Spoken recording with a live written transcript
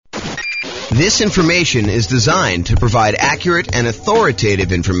This information is designed to provide accurate and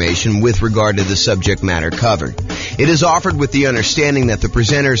authoritative information with regard to the subject matter covered. It is offered with the understanding that the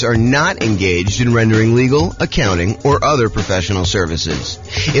presenters are not engaged in rendering legal, accounting, or other professional services.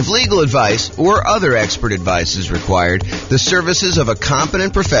 If legal advice or other expert advice is required, the services of a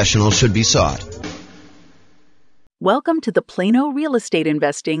competent professional should be sought. Welcome to the Plano Real Estate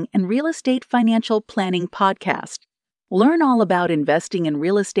Investing and Real Estate Financial Planning Podcast. Learn all about investing in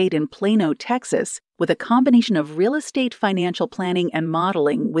real estate in Plano, Texas, with a combination of real estate financial planning and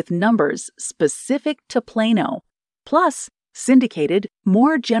modeling with numbers specific to Plano, plus syndicated,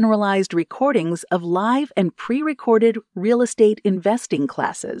 more generalized recordings of live and pre-recorded real estate investing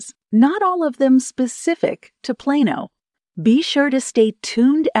classes, not all of them specific to Plano. Be sure to stay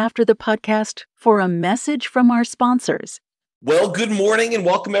tuned after the podcast for a message from our sponsors. Well, good morning and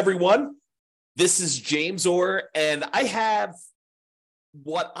welcome, everyone. This is James Orr, and I have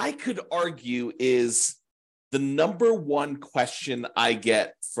what I could argue is the number one question I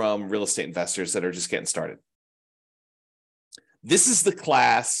get from real estate investors that are just getting started. This is the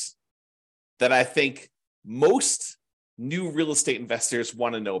class that I think most new real estate investors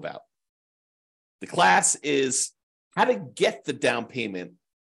want to know about. The class is how to get the down payment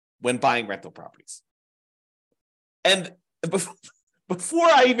when buying rental properties. And before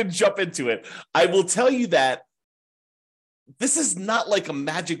I even jump into it, I will tell you that this is not like a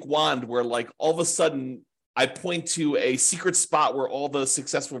magic wand where like all of a sudden I point to a secret spot where all the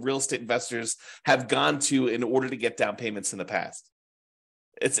successful real estate investors have gone to in order to get down payments in the past.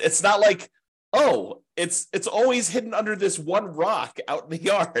 It's not like, oh, it's always hidden under this one rock out in the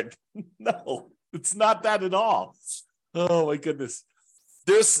yard. No, it's not that at all. Oh my goodness.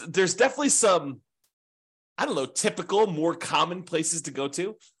 There's definitely some, I don't know, typical, more common places to go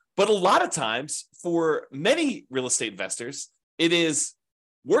to. But a lot of times for many real estate investors, it is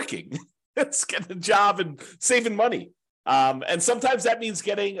working. It's getting a job and saving money. And sometimes that means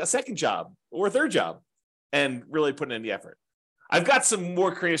getting a second job or a third job and really putting in the effort. I've got some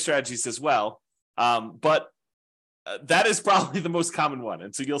more creative strategies as well, but that is probably the most common one.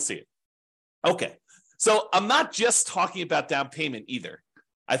 And so you'll see it. Okay. So I'm not just talking about down payment either.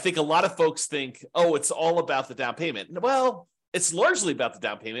 I think a lot of folks think, oh, it's all about the down payment. Well, it's largely about the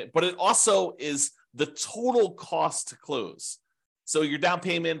down payment, but it also is the total cost to close. So your down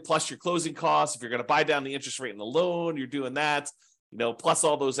payment plus your closing costs, if you're going to buy down the interest rate in the loan, you're doing that, plus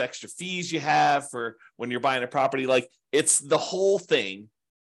all those extra fees you have for when you're buying a property. Like it's the whole thing.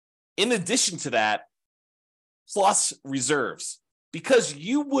 In addition to that, plus reserves, because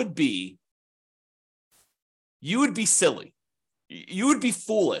you would be silly. You would be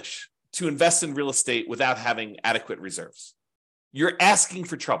foolish to invest in real estate without having adequate reserves. You're asking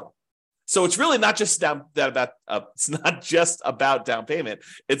for trouble. So it's really not just it's not just about down payment.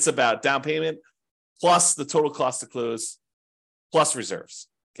 It's about down payment plus the total cost to close plus reserves.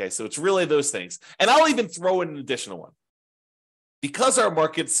 Okay, so it's really those things. And I'll even throw in an additional one. Because our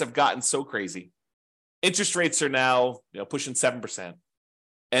markets have gotten so crazy, interest rates are now pushing 7%.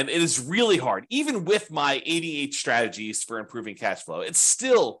 And it is really hard, even with my 88 strategies for improving cash flow. It's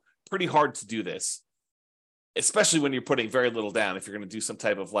still pretty hard to do this, especially when you're putting very little down. If you're going to do some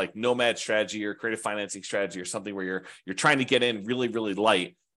type of like nomad strategy or creative financing strategy or something where you're trying to get in really, really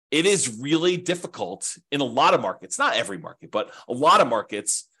light, it is really difficult in a lot of markets, not every market, but a lot of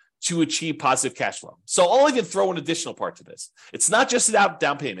markets to achieve positive cash flow. So I'll even throw an additional part to this. It's not just about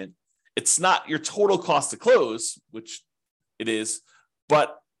down payment. It's not your total cost to close, which it is,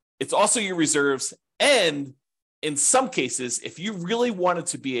 but it's also your reserves. And in some cases, if you really wanted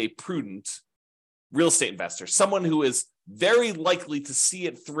to be a prudent real estate investor, someone who is very likely to see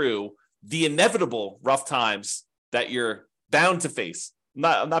it through the inevitable rough times that you're bound to face.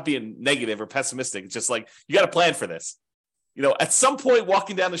 I'm not being negative or pessimistic. It's just like, you got to plan for this. At some point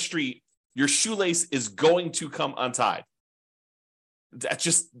walking down the street, your shoelace is going to come untied. That's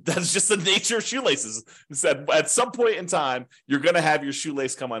just the nature of shoelaces. At some point in time, you're going to have your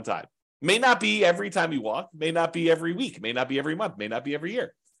shoelace come untied. May not be every time you walk, may not be every week, may not be every month, may not be every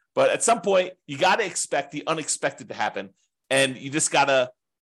year. But at some point, you got to expect the unexpected to happen. And you just got to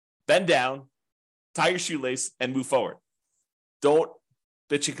bend down, tie your shoelace, and move forward. Don't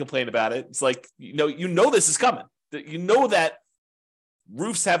bitch and complain about it. It's like, this is coming. You know that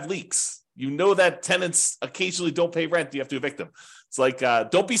roofs have leaks. You know that tenants occasionally don't pay rent. You have to evict them. It's like,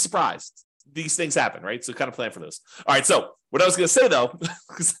 don't be surprised. These things happen, right? So kind of plan for those. All right. So what I was going to say, though,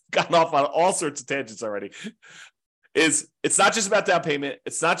 because I've gotten off on all sorts of tangents already, is it's not just about down payment.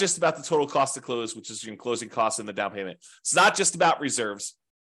 It's not just about the total cost to close, which is your closing costs and the down payment. It's not just about reserves.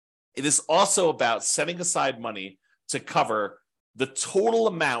 It is also about setting aside money to cover the total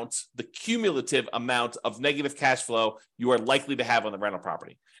amount, the cumulative amount of negative cash flow you are likely to have on the rental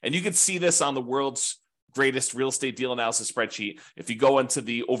property. And you can see this on the world's greatest real estate deal analysis spreadsheet. If you go into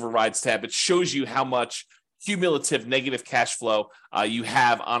the overrides tab, it shows you how much cumulative negative cash flow you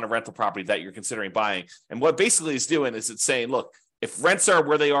have on a rental property that you're considering buying. And what basically is doing is it's saying, look, if rents are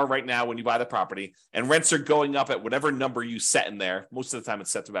where they are right now when you buy the property, and rents are going up at whatever number you set in there, most of the time it's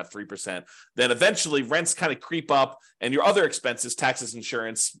set to about 3%, then eventually rents kind of creep up, and your other expenses, taxes,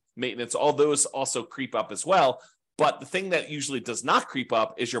 insurance, maintenance, all those also creep up as well. But the thing that usually does not creep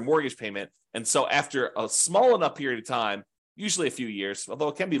up is your mortgage payment. And so after a small enough period of time, usually a few years, although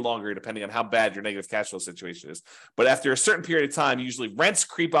it can be longer depending on how bad your negative cash flow situation is, but after a certain period of time, usually rents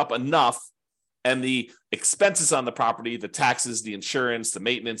creep up enough, and the expenses on the property, the taxes, the insurance, the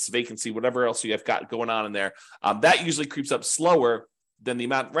maintenance, vacancy, whatever else you have got going on in there, that usually creeps up slower than the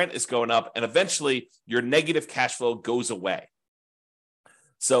amount rent is going up. And eventually your negative cash flow goes away.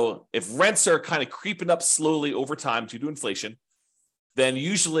 So if rents are kind of creeping up slowly over time due to inflation, then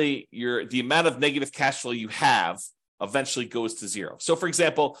usually the amount of negative cash flow you have eventually goes to zero. So for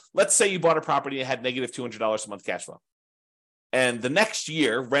example, let's say you bought a property and had negative $200 a month cash flow. And the next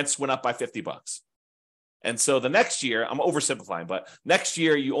year, rents went up by $50. And so the next year, I'm oversimplifying, but next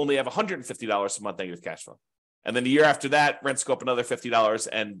year you only have $150 a month negative cash flow. And then the year after that, rents go up another $50.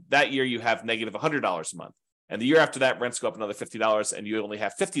 And that year you have negative $100 a month. And the year after that, rents go up another $50 and you only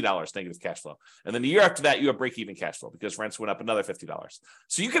have $50 negative cash flow. And then the year after that, you have break-even cash flow because rents went up another $50.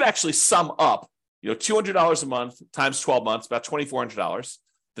 So you could actually sum up, $200 a month times 12 months, about $2,400.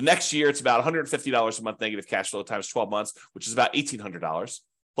 The next year, it's about $150 a month negative cash flow times 12 months, which is about $1,800.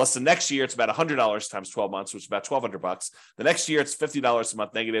 Plus the next year, it's about $100 times 12 months, which is about $1,200. The next year, it's $50 a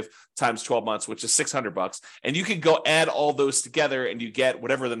month negative times 12 months, which is $600. And you can go add all those together and you get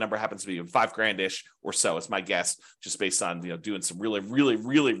whatever the number happens to be, $5,000-ish or so. It's my guess, just based on doing some really, really,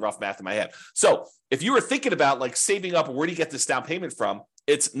 really rough math in my head. So if you were thinking about like saving up, where do you get this down payment from?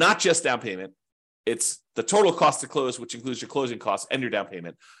 It's not just down payment. It's the total cost to close, which includes your closing costs and your down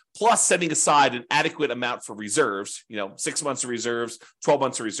payment, plus setting aside an adequate amount for reserves, 6 months of reserves, 12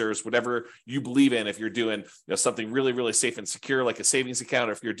 months of reserves, whatever you believe in. If you're doing something really, really safe and secure, like a savings account,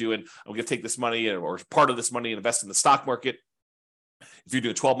 or if you're doing, I'm going to take this money or part of this money and invest in the stock market. If you're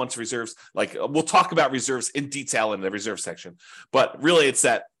doing 12 months of reserves, like we'll talk about reserves in detail in the reserve section, but really it's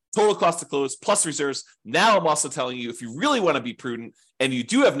that total cost to close plus reserves. Now I'm also telling you, if you really want to be prudent and you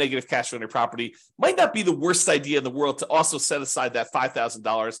do have negative cash flow on your property, might not be the worst idea in the world to also set aside that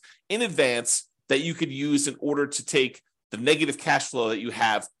 $5,000 in advance that you could use in order to take the negative cash flow that you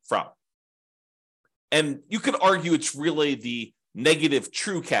have from. And you could argue it's really the negative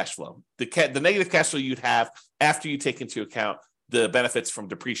true cash flow, the negative cash flow you'd have after you take into account the benefits from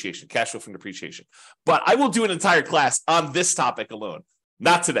depreciation, cash flow from depreciation. But I will do an entire class on this topic alone.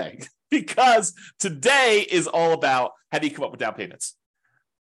 Not today, because today is all about how do you come up with down payments.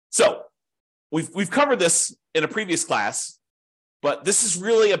 So we've covered this in a previous class, but this is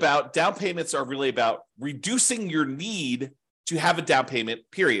really about, down payments are really about reducing your need to have a down payment,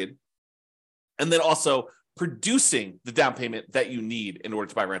 period. And then also producing the down payment that you need in order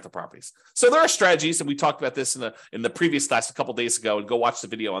to buy rental properties. So there are strategies, and we talked about this in the previous class a couple of days ago, and go watch the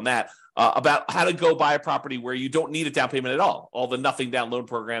video on that, about how to go buy a property where you don't need a down payment at all the nothing down loan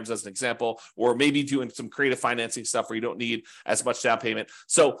programs as an example, or maybe doing some creative financing stuff where you don't need as much down payment.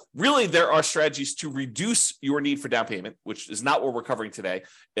 So really there are strategies to reduce your need for down payment, which is not what we're covering today.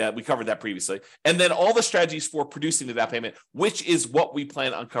 We covered that previously. And then all the strategies for producing the down payment, which is what we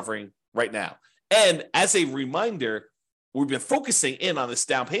plan on covering right now. And as a reminder, we've been focusing in on this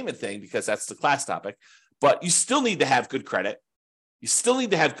down payment thing because that's the class topic, but you still need to have good credit. You still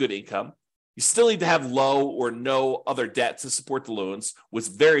need to have good income. You still need to have low or no other debt to support the loans,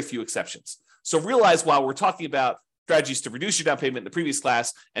 with very few exceptions. So realize, while we're talking about strategies to reduce your down payment in the previous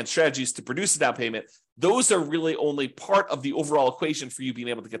class and strategies to produce a down payment, those are really only part of the overall equation for you being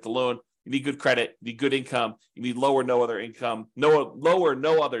able to get the loan. You need good credit, you need good income, you need low or no other income, low or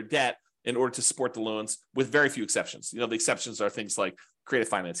no other debt in order to support the loans, with very few exceptions. The exceptions are things like creative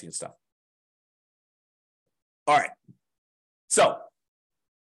financing and stuff. All right. So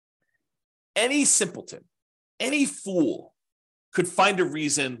any simpleton, any fool could find a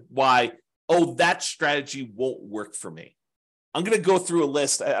reason why, that strategy won't work for me. I'm going to go through a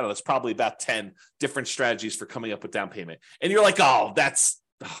list. I don't know, it's probably about 10 different strategies for coming up with down payment. And you're like, that's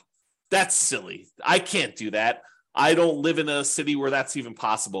silly. I can't do that. I don't live in a city where that's even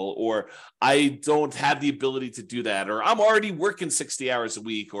possible, or I don't have the ability to do that, or I'm already working 60 hours a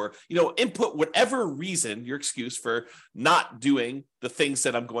week, or, input whatever reason, your excuse for not doing the things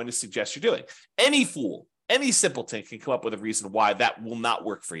that I'm going to suggest you're doing. Any fool, Any simpleton can come up with a reason why that will not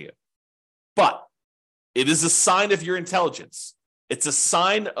work for you. But it is a sign of your intelligence. It's a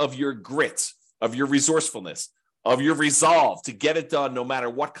sign of your grit, of your resourcefulness, of your resolve to get it done no matter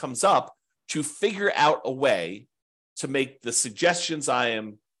what comes up, to figure out a way to make the suggestions I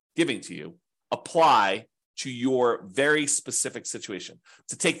am giving to you apply to your very specific situation.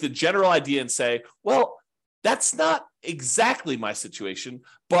 To take the general idea and say, well, that's not exactly my situation,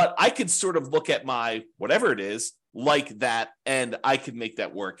 but I could sort of look at my whatever it is like that, and I could make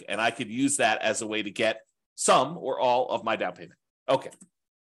that work, and I could use that as a way to get some or all of my down payment. Okay.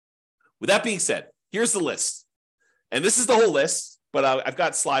 With that being said, here's the list. And this is the whole list, but I've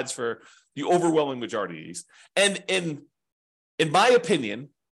got slides for the overwhelming majority of these. And in my opinion,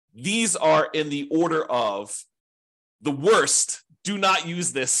 these are in the order of the worst. Do not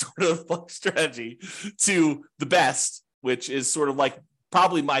use this sort of strategy to the best, which is sort of like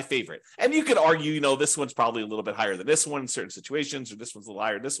probably my favorite. And you could argue, this one's probably a little bit higher than this one in certain situations, or this one's a little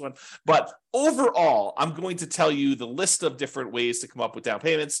higher than this one. But overall, I'm going to tell you the list of different ways to come up with down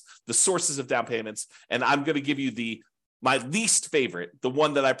payments, the sources of down payments, and I'm going to give you my least favorite, the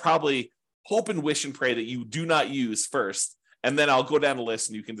one that I probably hope and wish and pray that you do not use first. And then I'll go down the list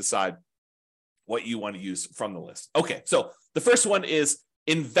and you can decide what you want to use from the list. Okay, so the first one is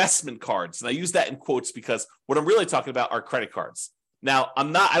investment cards. And I use that in quotes because what I'm really talking about are credit cards. Now, I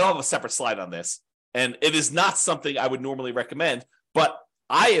don't have a separate slide on this, and it is not something I would normally recommend, but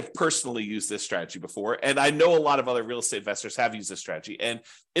I have personally used this strategy before, and I know a lot of other real estate investors have used this strategy, and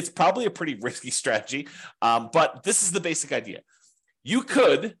it's probably a pretty risky strategy, but this is the basic idea. You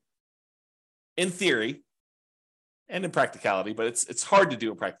could, in theory, and in practicality, but it's hard to do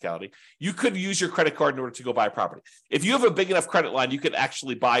in practicality, you could use your credit card in order to go buy a property. If you have a big enough credit line, you could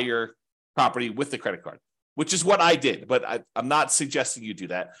actually buy your property with the credit card, which is what I did, but I'm not suggesting you do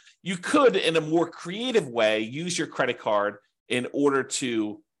that. You could, in a more creative way, use your credit card in order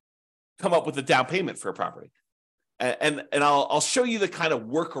to come up with a down payment for a property. And I'll show you the kind of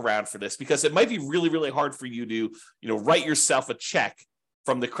workaround for this, because it might be really, really hard for you to, write yourself a check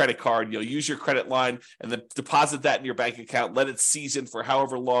from the credit card. You'll use your credit line and then deposit that in your bank account, let it season for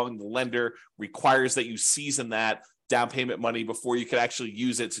however long the lender requires that you season that down payment money before you can actually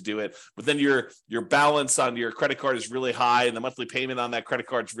use it to do it. But then your balance on your credit card is really high and the monthly payment on that credit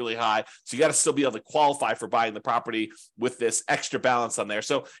card is really high. So you got to still be able to qualify for buying the property with this extra balance on there.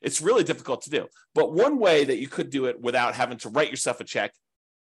 So it's really difficult to do. But one way that you could do it without having to write yourself a check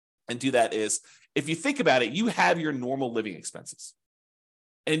and do that is, if you think about it, you have your normal living expenses.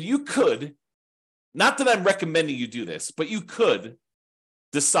 And you could, not that I'm recommending you do this, but you could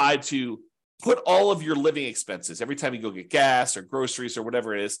decide to put all of your living expenses, every time you go get gas or groceries or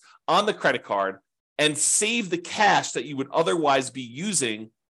whatever it is, on the credit card and save the cash that you would otherwise be using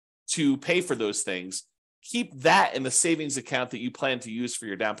to pay for those things. Keep that in the savings account that you plan to use for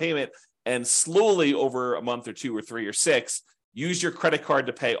your down payment, and slowly over a month or 2 or 3 or 6, use your credit card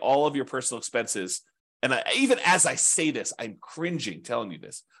to pay all of your personal expenses. And even as I say this, I'm cringing telling you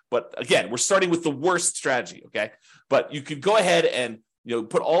this. But again, we're starting with the worst strategy, okay? But you could go ahead and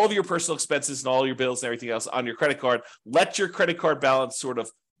put all of your personal expenses and all your bills and everything else on your credit card. Let your credit card balance sort of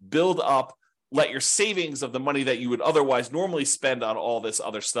build up. Let your savings of the money that you would otherwise normally spend on all this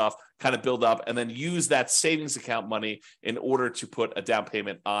other stuff kind of build up, and then use that savings account money in order to put a down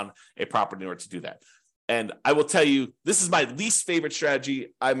payment on a property in order to do that. And I will tell you, this is my least favorite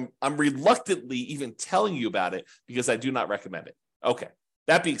strategy. I'm reluctantly even telling you about it because I do not recommend it. Okay,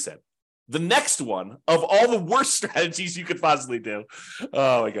 that being said, the next one of all the worst strategies you could possibly do,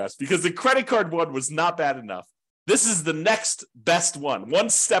 oh my gosh, because the credit card one was not bad enough. This is the next best one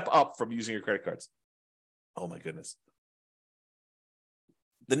step up from using your credit cards. Oh my goodness.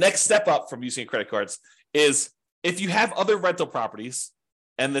 The next step up from using your credit cards is, if you have other rental properties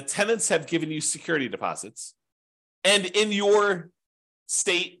and the tenants have given you security deposits, and in your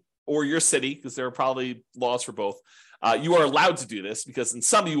state or your city, because there are probably laws for both, you are allowed to do this, because in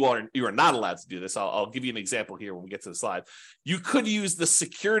some you are not allowed to do this. I'll give you an example here when we get to the slide. You could use the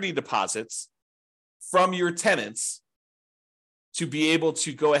security deposits from your tenants to be able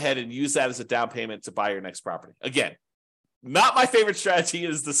to go ahead and use that as a down payment to buy your next property. Again, not my favorite strategy. It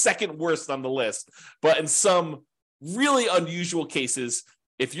is the second worst on the list, but in some really unusual cases,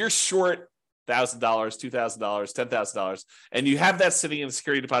 if you're short $1,000, $2,000, $10,000, and you have that sitting in a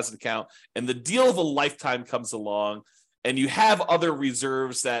security deposit account, and the deal of a lifetime comes along, and you have other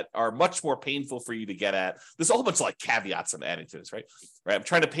reserves that are much more painful for you to get at. There's a whole bunch of like caveats I'm adding to this, right? I'm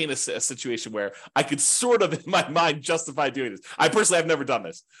trying to paint a situation where I could sort of, in my mind, justify doing this. I personally have never done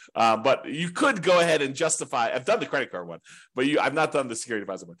this, but you could go ahead and justify. I've done the credit card one, but I've not done the security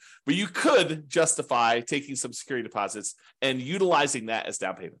deposit one. But you could justify taking some security deposits and utilizing that as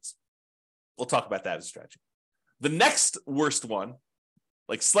down payments. We'll talk about that as a strategy. The next worst one,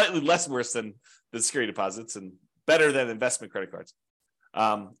 like slightly less worse than the security deposits and better than investment credit cards,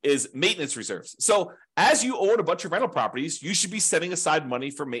 is maintenance reserves. So as you own a bunch of rental properties, you should be setting aside money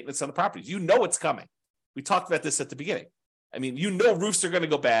for maintenance on the properties. You know it's coming. We talked about this at the beginning. I mean, you know roofs are going to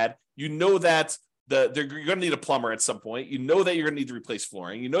go bad. You know that you're going to need a plumber at some point. You know that you're going to need to replace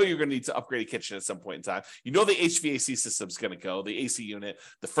flooring. You know you're going to need to upgrade a kitchen at some point in time. You know the HVAC system is going to go, the AC unit,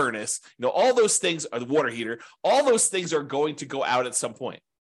 the furnace. You know all those things are the water heater. All those things are going to go out at some point.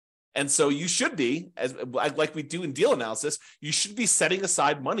 And so you should be, as like we do in deal analysis, you should be setting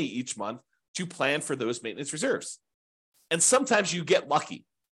aside money each month to plan for those maintenance reserves. And sometimes you get lucky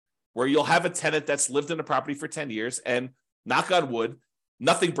where you'll have a tenant that's lived in a property for 10 years and, knock on wood,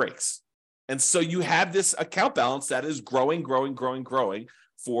 nothing breaks. And so you have this account balance that is growing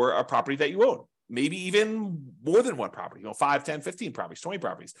for a property that you own. Maybe even more than one property, 5, 10, 15 properties, 20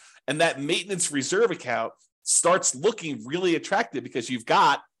 properties. And that maintenance reserve account starts looking really attractive because you've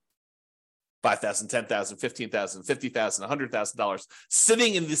got $5,000, $10,000, $15,000, $50,000, $100,000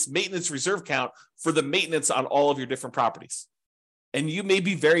 sitting in this maintenance reserve account for the maintenance on all of your different properties. And you may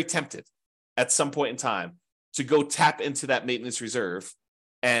be very tempted at some point in time to go tap into that maintenance reserve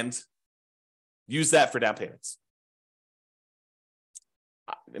and use that for down payments.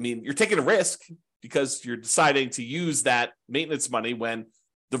 I mean, you're taking a risk because you're deciding to use that maintenance money when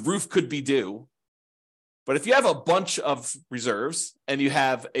the roof could be due. But if you have a bunch of reserves and you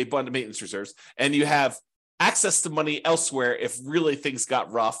have a bunch of maintenance reserves and you have access to money elsewhere, if really things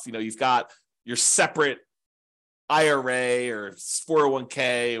got rough, you've got your separate IRA or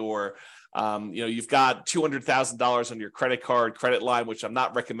 401k, or you've got $200,000 on your credit line, which I'm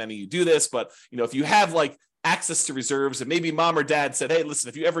not recommending you do this, but if you have like access to reserves and maybe mom or dad said, hey, listen,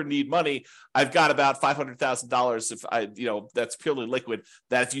 if you ever need money, I've got about $500,000 if I, that's purely liquid,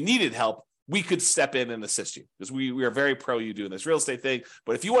 that if you needed help, we could step in and assist you, because we are very pro you doing this real estate thing.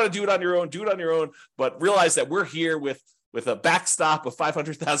 But if you want to do it on your own, do it on your own. But realize that we're here with a backstop of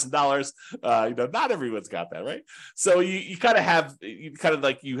 $500,000. Not everyone's got that, right? So you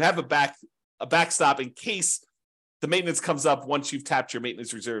have a backstop in case the maintenance comes up once you've tapped your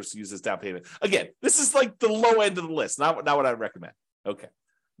maintenance reserves to use as down payment. Again, this is like the low end of the list, not what I would recommend. Okay.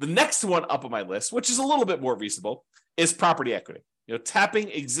 The next one up on my list, which is a little bit more reasonable, is property equity. Tapping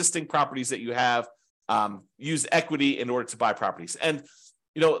existing properties that you have, use equity in order to buy properties. And,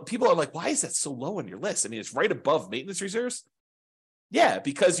 people are like, why is that so low on your list? I mean, it's right above maintenance reserves. Yeah,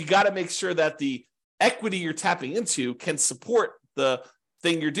 because you got to make sure that the equity you're tapping into can support the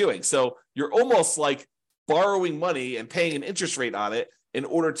thing you're doing. So you're almost like borrowing money and paying an interest rate on it in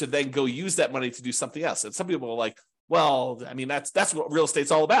order to then go use that money to do something else. And some people are like, well, I mean, that's what real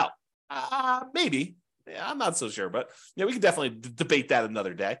estate's all about. Maybe. Yeah, I'm not so sure, but we can definitely debate that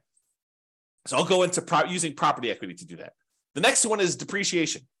another day. So I'll go into using property equity to do that. The next one is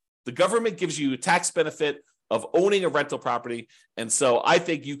depreciation. The government gives you a tax benefit of owning a rental property. And so I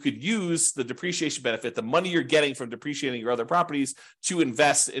think you could use the depreciation benefit, the money you're getting from depreciating your other properties, to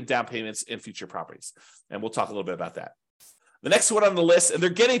invest in down payments in future properties. And we'll talk a little bit about that. The next one on the list, and they're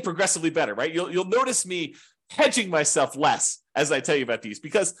getting progressively better, right? You'll notice me hedging myself less as I tell you about these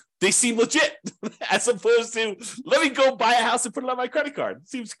because they seem legit, as opposed to let me go buy a house and put it on my credit card. It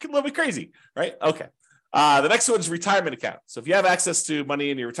seems a little bit crazy, right? Okay. The next one is retirement account. So if you have access to money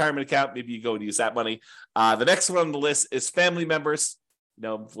in your retirement account, maybe you go and use that money. The next one on the list is family members.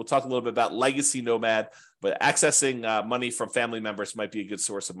 We'll talk a little bit about legacy nomad, but accessing money from family members might be a good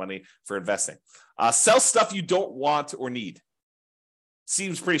source of money for investing. Sell stuff you don't want or need.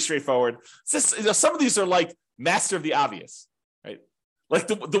 Seems pretty straightforward. Some of these are like master of the obvious, right? Like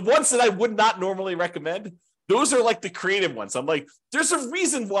the ones that I would not normally recommend, those are like the creative ones. I'm like, there's a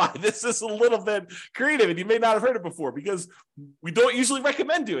reason why this is a little bit creative, and you may not have heard it before because we don't usually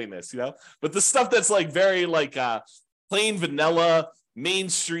recommend doing this, But the stuff that's like very like plain vanilla,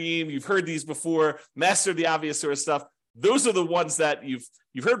 mainstream, you've heard these before, master of the obvious sort of stuff. Those are the ones that you've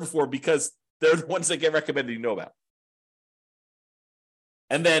heard before because they're the ones that get recommended, about.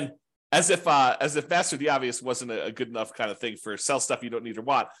 And then, as if master of the obvious wasn't a good enough kind of thing for sell stuff you don't need or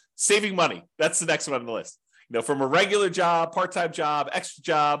want, saving money. That's the next one on the list. From a regular job, part-time job, extra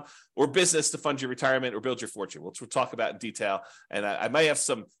job, or business to fund your retirement or build your fortune, which we'll talk about in detail. And I might have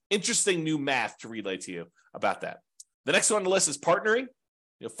some interesting new math to relay to you about that. The next one on the list is partnering.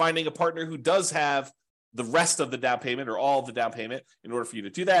 Finding a partner who does have the rest of the down payment or all of the down payment in order for you to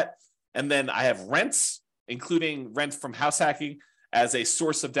do that. And then I have rents, including rent from house hacking as a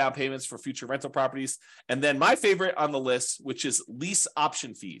source of down payments for future rental properties. And then my favorite on the list, which is lease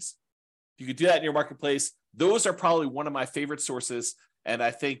option fees. You could do that in your marketplace. Those are probably one of my favorite sources. And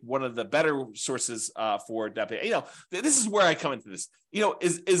I think one of the better sources for down payment. This is where I come into this.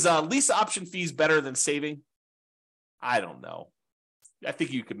 Is lease option fees better than saving? I don't know. I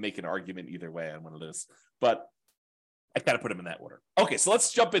think you could make an argument either way on one of those, but I kind of put them in that order. Okay, so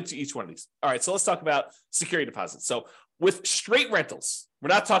let's jump into each one of these. All right, so let's talk about security deposits. So with straight rentals, we're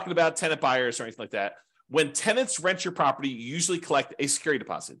not talking about tenant buyers or anything like that. When tenants rent your property, you usually collect a security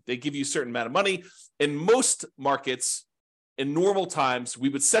deposit. They give you a certain amount of money. In most markets, in normal times, we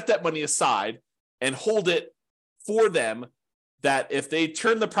would set that money aside and hold it for them, that if they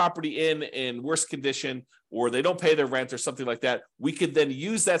turn the property in worse condition or they don't pay their rent or something like that, we could then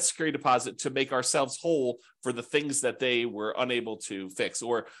use that security deposit to make ourselves whole for the things that they were unable to fix.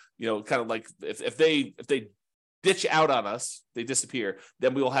 Or, kind of like if they ditch out on us, they disappear,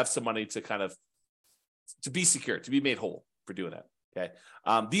 then we will have some money to kind of to be secure, to be made whole for doing that. Okay.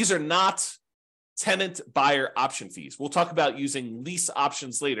 These are not tenant buyer option fees. We'll talk about using lease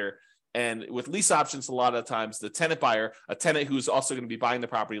options later. And with lease options, a lot of times the tenant buyer, a tenant who's also going to be buying the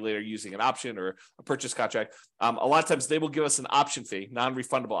property later using an option or a purchase contract, a lot of times they will give us an option fee,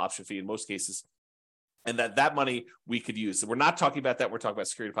 non-refundable option fee in most cases, and that money we could use. So we're not talking about that. We're talking about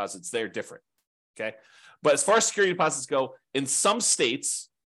security deposits. They're different, okay? But as far as security deposits go, in some states,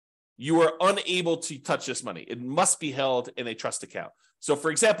 you are unable to touch this money. It must be held in a trust account. So for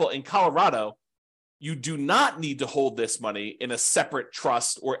example, in Colorado, you do not need to hold this money in a separate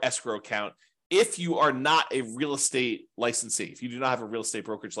trust or escrow account if you are not a real estate licensee. If you do not have a real estate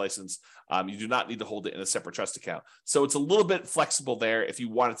brokerage license, you do not need to hold it in a separate trust account. So it's a little bit flexible there if you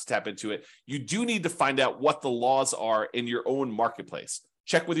wanted to tap into it. You do need to find out what the laws are in your own marketplace.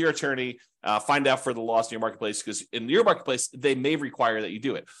 Check with your attorney, find out for the laws in your marketplace, because in your marketplace, they may require that you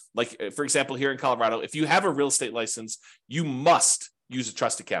do it. Like, for example, here in Colorado, if you have a real estate license, you must use a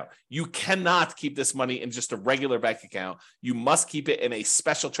trust account. You cannot keep this money in just a regular bank account. You must keep it in a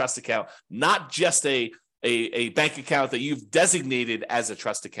special trust account, not just a bank account that you've designated as a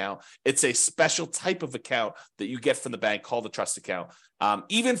trust account. It's a special type of account that you get from the bank called a trust account,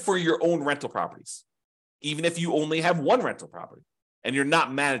 even for your own rental properties, even if you only have one rental property and you're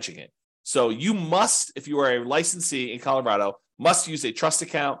not managing it. So you must, if you are a licensee in Colorado, must use a trust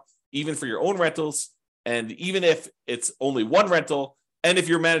account, even for your own rentals. And even if it's only one rental, and if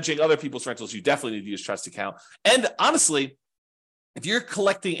you're managing other people's rentals, you definitely need to use trust account. And honestly, if you're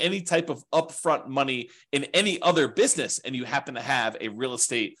collecting any type of upfront money in any other business and you happen to have a real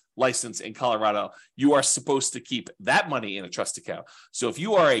estate license in Colorado, you are supposed to keep that money in a trust account. So if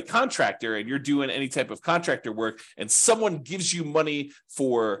you are a contractor and you're doing any type of contractor work and someone gives you money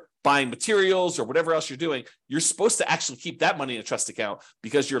for buying materials or whatever else you're doing, you're supposed to actually keep that money in a trust account,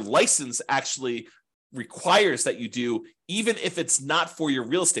 because your license actually requires that you do, even if it's not for your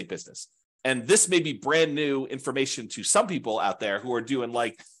real estate business. And this may be brand new information to some people out there who are doing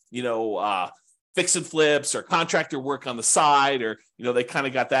fix and flips or contractor work on the side, or, they kind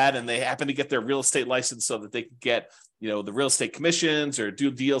of got that and they happen to get their real estate license so that they can get, the real estate commissions or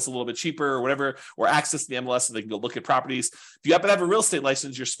do deals a little bit cheaper or whatever, or access the MLS so they can go look at properties. If you happen to have a real estate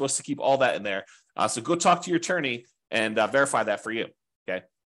license, you're supposed to keep all that in there. So go talk to your attorney and verify that for you.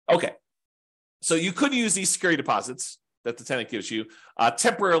 Okay. So you could use these security deposits that the tenant gives you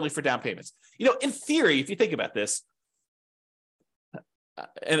temporarily for down payments. In theory, if you think about this,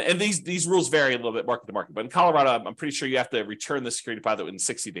 and these rules vary a little bit market to market, but in Colorado, I'm pretty sure you have to return the security deposit within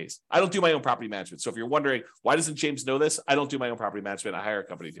 60 days. I don't do my own property management. So if you're wondering, why doesn't James know this? I don't do my own property management. I hire a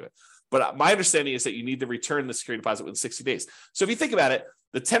company to do it. But my understanding is that you need to return the security deposit within 60 days. So if you think about it,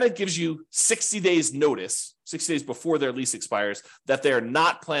 the tenant gives you 60 days notice, 60 days before their lease expires, that they're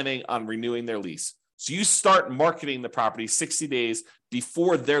not planning on renewing their lease. So you start marketing the property 60 days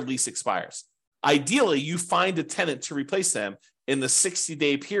before their lease expires. Ideally, you find a tenant to replace them in the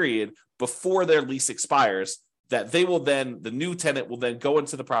 60-day period before their lease expires, that they will then, the new tenant will then go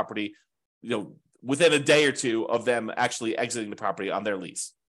into the property, within a day or two of them actually exiting the property on their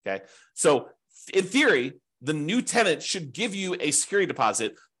lease. Okay. So in theory, the new tenant should give you a security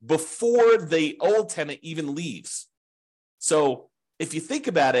deposit before the old tenant even leaves. So if you think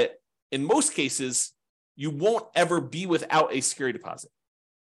about it, in most cases, you won't ever be without a security deposit,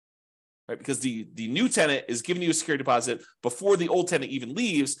 right? Because the new tenant is giving you a security deposit before the old tenant even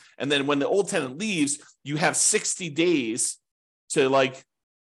leaves. And then when the old tenant leaves, you have 60 days to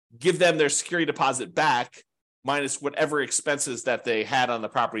give them their security deposit back minus whatever expenses that they had on the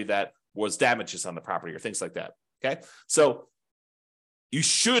property that was damages on the property or things like that. Okay. So you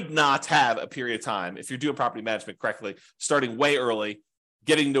should not have a period of time, if you're doing property management correctly, starting way early,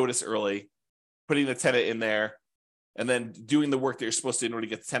 getting notice early, putting the tenant in there, and then doing the work that you're supposed to in order to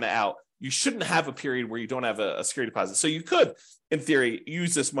get the tenant out. You shouldn't have a period where you don't have a security deposit. So you could, in theory,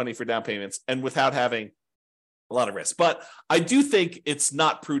 use this money for down payments and without having a lot of risk. But I do think it's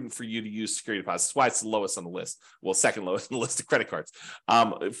not prudent for you to use security deposits. That's why it's the lowest on the list. Well, second lowest on the list of credit cards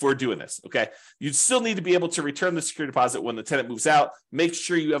for doing this, okay? You still need to be able to return the security deposit when the tenant moves out. Make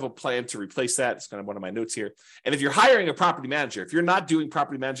sure you have a plan to replace that. It's kind of one of my notes here. And if you're hiring a property manager, if you're not doing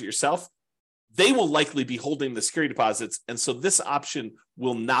property management yourself, they will likely be holding the security deposits. And so this option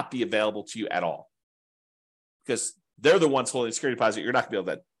will not be available to you at all because they're the ones holding the security deposit. You're not going to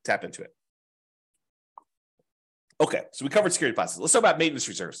be able to tap into it. Okay, so we covered security deposits. Let's talk about maintenance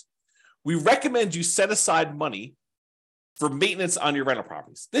reserves. We recommend you set aside money for maintenance on your rental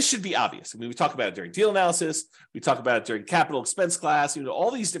properties. This should be obvious. I mean, we talk about it during deal analysis. We talk about it during capital expense class.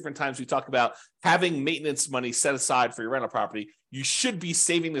 All these different times we talk about having maintenance money set aside for your rental property. You should be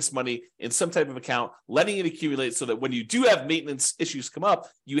saving this money in some type of account, letting it accumulate so that when you do have maintenance issues come up,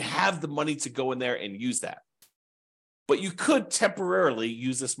 you have the money to go in there and use that. But you could temporarily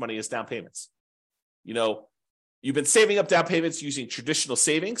use this money as down payments. You've been saving up down payments using traditional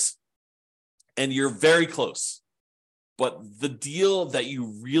savings, and you're very close. But the deal that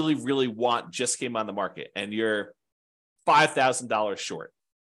you really, really want just came on the market, and you're $5,000 short.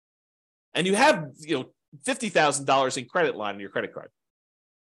 And you have, $50,000 in credit line on your credit card,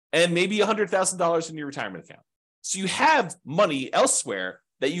 and maybe $100,000 in your retirement account. So you have money elsewhere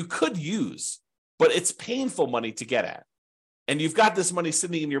that you could use, but it's painful money to get at. And you've got this money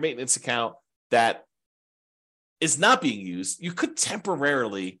sitting in your maintenance account that is not being used. You could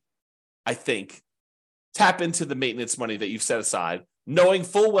temporarily, I think, tap into the maintenance money that you've set aside, knowing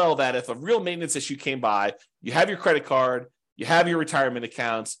full well that if a real maintenance issue came by, you have your credit card, you have your retirement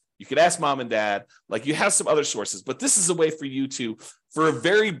accounts, you could ask mom and dad, you have some other sources. But this is a way for you to, for a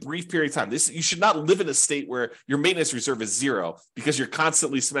very brief period of time, you should not live in a state where your maintenance reserve is zero because you're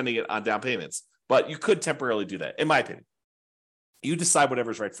constantly spending it on down payments. But you could temporarily do that, in my opinion. You decide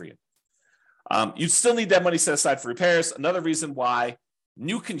whatever's right for you. You still need that money set aside for repairs. Another reason why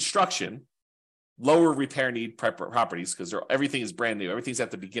new construction, lower repair need properties, because everything is brand new, everything's at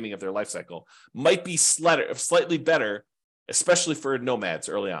the beginning of their life cycle, might be slightly better, especially for nomads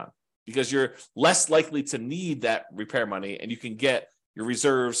early on, because you're less likely to need that repair money and you can get your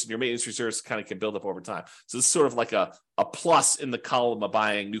reserves and your maintenance reserves kind of can build up over time. So this is sort of like a plus in the column of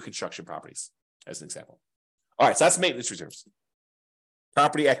buying new construction properties, as an example. All right, so that's maintenance reserves.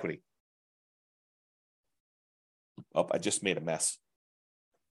 Property equity. Oh, I just made a mess.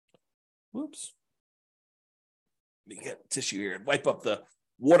 Whoops. Let me get tissue here and wipe up the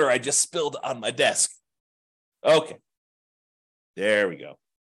water I just spilled on my desk. Okay. There we go.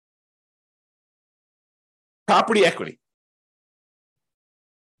 Property equity.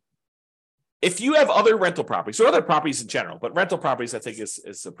 If you have other rental properties, or other properties in general, but rental properties I think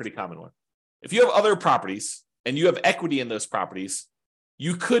is a pretty common one. If you have other properties and you have equity in those properties,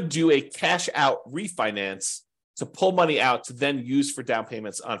 you could do a cash out refinance to pull money out to then use for down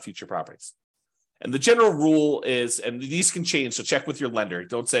payments on future properties. And the general rule is, and these can change, so check with your lender.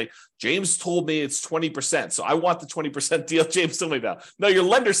 Don't say, James told me it's 20%, so I want the 20% deal James told me about. No, your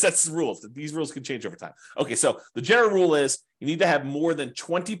lender sets the rules. These rules can change over time. Okay, so the general rule is you need to have more than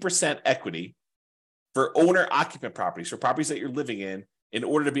 20% equity for owner-occupant properties, for properties that you're living in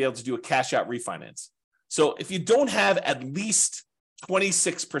order to be able to do a cash-out refinance. So if you don't have at least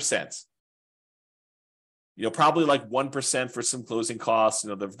 26%, probably like 1% for some closing costs,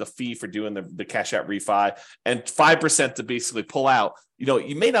 the fee for doing the cash out refi, and 5% to basically pull out,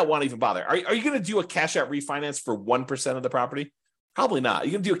 you may not want to even bother. Are you going to do a cash out refinance for 1% of the property? Probably not.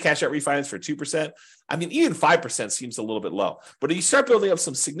 You're going to do a cash out refinance for 2%. I mean, even 5% seems a little bit low, but if you start building up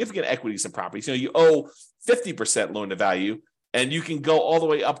some significant equities in properties, you owe 50% loan to value and you can go all the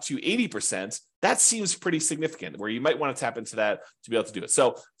way up to 80%. That seems pretty significant where you might want to tap into that to be able to do it.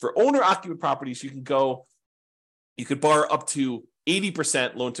 So for owner occupant properties, you could borrow up to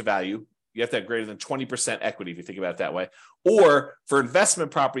 80% loan to value. You have to have greater than 20% equity if you think about it that way. Or for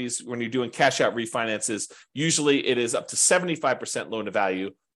investment properties, when you're doing cash out refinances, usually it is up to 75% loan to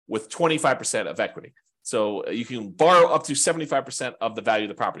value with 25% of equity. So you can borrow up to 75% of the value of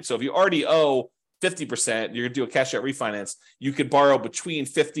the property. So if you already owe 50%, you're going to do a cash out refinance, you could borrow between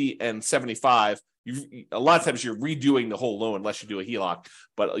 50 and 75. A lot of times you're redoing the whole loan unless you do a HELOC,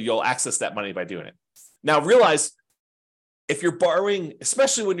 but you'll access that money by doing it. Now realize, if you're borrowing,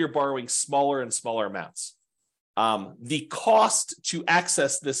 especially when you're borrowing smaller and smaller amounts, the cost to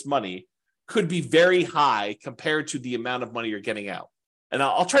access this money could be very high compared to the amount of money you're getting out. And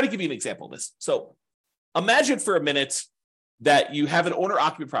I'll try to give you an example of this. So imagine for a minute that you have an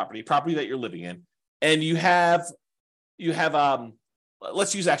owner-occupant property that you're living in, and you have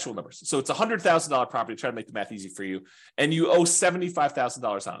let's use actual numbers. So it's a $100,000 property, try to make the math easy for you, and you owe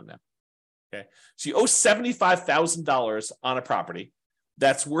 $75,000 on it now. Okay, so you owe $75,000 on a property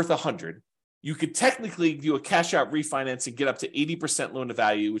that's worth $100,000. You could technically do a cash out refinance and get up to 80% loan to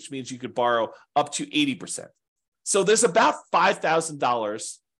value, which means you could borrow up to 80%. So there's about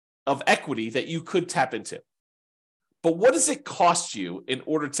 $5,000 of equity that you could tap into. But what does it cost you in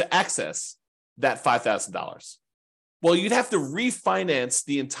order to access that $5,000? Well, you'd have to refinance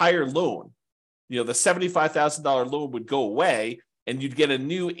the entire loan. The $75,000 loan would go away and you'd get a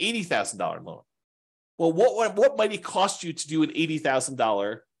new $80,000 loan. Well, what might it cost you to do an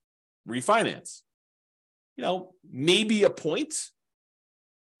 $80,000 refinance? Maybe a point.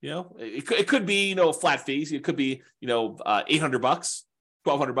 It could be, flat fees. It could be, $800, $1,200,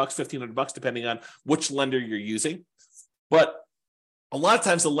 $1,500, depending on which lender you're using. But a lot of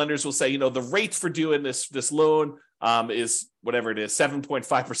times the lenders will say, the rate for doing this loan is whatever it is,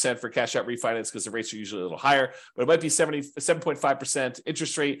 7.5% for cash out refinance, because the rates are usually a little higher, but it might be 7.5%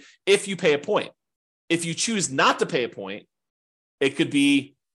 interest rate if you pay a point. If you choose not to pay a point, it could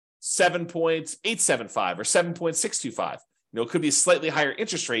be 7.875 or 7.625. It could be a slightly higher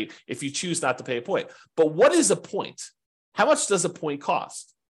interest rate if you choose not to pay a point. But what is a point? How much does a point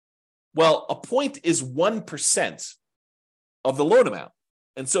cost? Well, a point is 1% of the loan amount.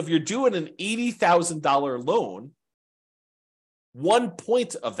 And so if you're doing an $80,000 loan, 1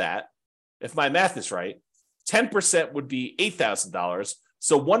 point of that, if my math is right, 10% would be $8,000.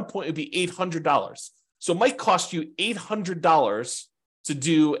 So 1 point would be $800. So it might cost you $800 to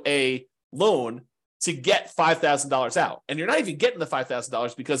do a loan to get $5,000 out. And you're not even getting the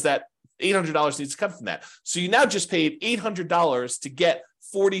 $5,000 because that $800 needs to come from that. So you now just paid $800 to get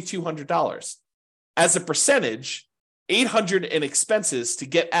 $4,200. As a percentage, $800 in expenses to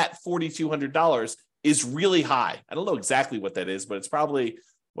get at $4,200 is really high. I don't know exactly what that is, but it's probably,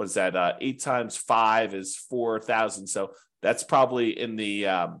 8 times 5 is 4,000. So that's probably in the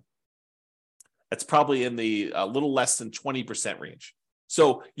little less than 20% range.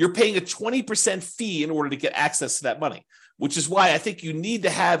 So you're paying a 20% fee in order to get access to that money, which is why I think you need to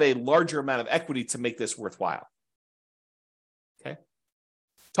have a larger amount of equity to make this worthwhile. Okay.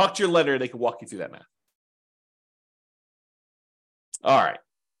 Talk to your lender. They can walk you through that math. All right.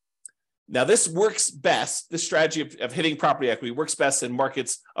 Now, this works best. This strategy of hitting property equity works best in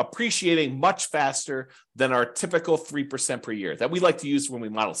markets appreciating much faster than our typical 3% per year that we like to use when we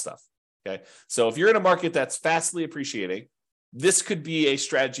model stuff. Okay. So if you're in a market that's fastly appreciating, this could be a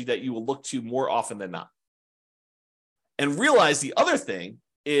strategy that you will look to more often than not. And realize the other thing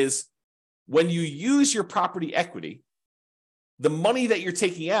is when you use your property equity, the money that you're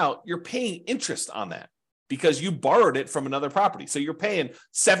taking out, you're paying interest on that because you borrowed it from another property. So you're paying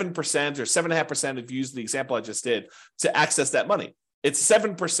 7% or 7.5%, if you use the example I just did, to access that money. It's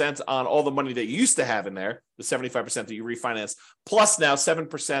 7% on all the money that you used to have in there, the 75% that you refinanced, plus now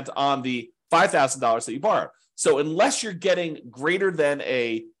 7% on the $5,000 that you borrowed. So unless you're getting greater than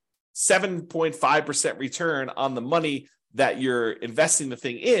a 7.5% return on the money that you're investing the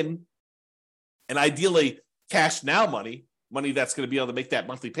thing in, and ideally cash now money that's going to be able to make that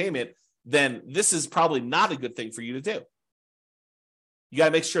monthly payment, then this is probably not a good thing for you to do. You got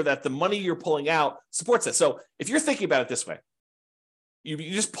to make sure that the money you're pulling out supports it. So if you're thinking about it this way, you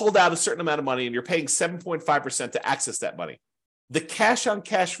just pulled out a certain amount of money and you're paying 7.5% to access that money. The cash on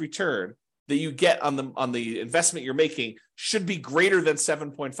cash return that you get on the investment you're making should be greater than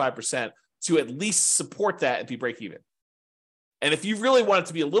 7.5% to at least support that and be break even. And if you really want it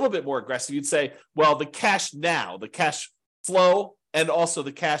to be a little bit more aggressive, you'd say, well, the cash now, the cash flow, and also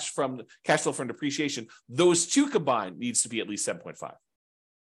the cash flow from depreciation, those two combined needs to be at least 7.5.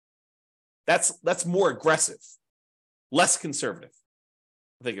 That's more aggressive, less conservative.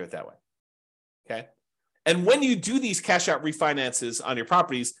 Think of it that way. Okay. And when you do these cash out refinances on your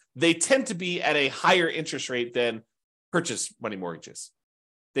properties, they tend to be at a higher interest rate than purchase money mortgages.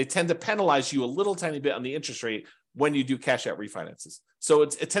 They tend to penalize you a little tiny bit on the interest rate when you do cash out refinances. So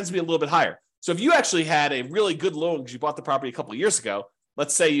it tends to be a little bit higher. So if you actually had a really good loan because you bought the property a couple of years ago,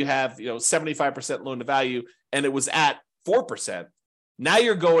 let's say you have 75% loan to value and it was at 4%. Now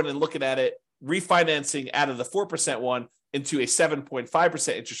you're going and looking at it, refinancing out of the 4% one into a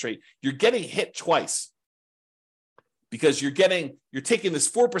 7.5% interest rate. You're getting hit twice because you're taking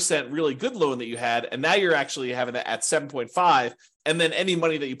this 4% really good loan that you had, and now you're actually having it at 7.5, and then any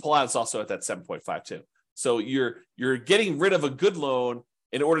money that you pull out is also at that 7.5 too. So you're getting rid of a good loan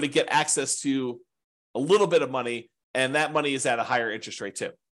in order to get access to a little bit of money, and that money is at a higher interest rate too.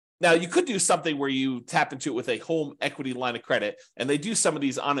 Now, you could do something where you tap into it with a home equity line of credit, and they do some of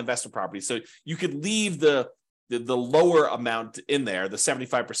these on investment properties. So you could leave the lower amount in there, the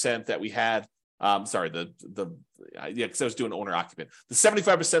 75% that we had. Because I was doing owner occupant. The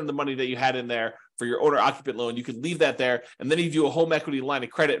 75% of the money that you had in there for your owner occupant loan, you could leave that there, and then you do a home equity line of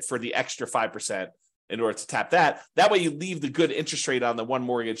credit for the extra 5% in order to tap that. That way you leave the good interest rate on the one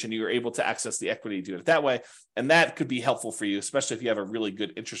mortgage and you're able to access the equity to do it that way. And that could be helpful for you, especially if you have a really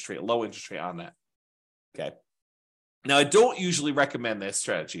good interest rate, low interest rate on that. Okay. Now, I don't usually recommend this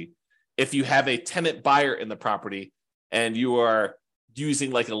strategy if you have a tenant buyer in the property and you are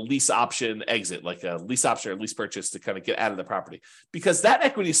using like a lease option exit, like a lease option or lease purchase to kind of get out of the property, because that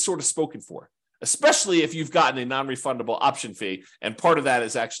equity is sort of spoken for, especially if you've gotten a non-refundable option fee and part of that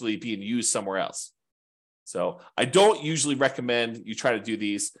is actually being used somewhere else. So I don't usually recommend you try to do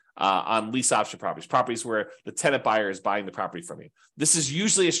these on lease option properties where the tenant buyer is buying the property from you. This is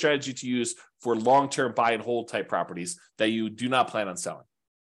usually a strategy to use for long-term buy and hold type properties that you do not plan on selling.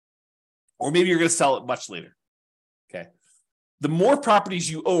 Or maybe you're going to sell it much later. Okay. The more properties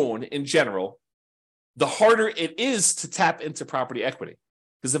you own in general, the harder it is to tap into property equity.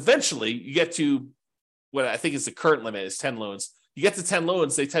 Because eventually you get to what I think is the current limit is 10 loans. You get to 10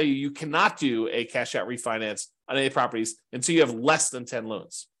 loans, they tell you cannot do a cash out refinance on any properties until you have less than 10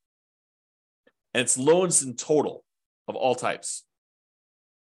 loans. And it's loans in total of all types.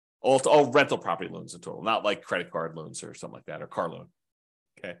 All rental property loans in total, not like credit card loans or something like that, or car loan.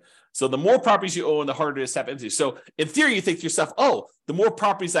 Okay. So the more properties you own, the harder it is to tap into. So in theory, you think to yourself, oh, the more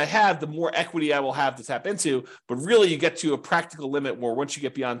properties I have, the more equity I will have to tap into. But really, you get to a practical limit where once you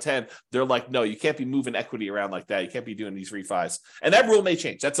get beyond 10, they're like, no, you can't be moving equity around like that. You can't be doing these refis. And that rule may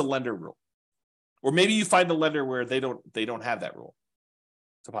change. That's a lender rule. Or maybe you find a lender where they don't have that rule.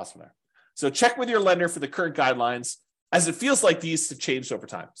 It's a possible there. So check with your lender for the current guidelines, as it feels like these have changed over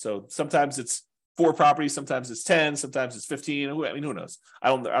time. So sometimes it's 4 properties, sometimes it's 10, sometimes it's 15. I mean, who knows? I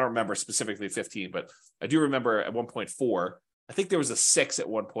don't remember specifically 15, but I do remember at one point 4. I think there was a 6 at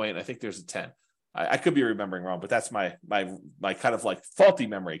one point. I think there's a 10. I could be remembering wrong, but that's my kind of like faulty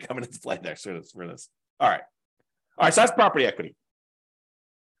memory coming into play there for this. All right. So that's property equity.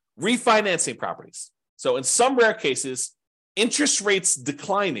 Refinancing properties. So in some rare cases, interest rates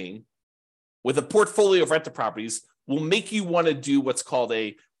declining with a portfolio of rental properties will make you want to do what's called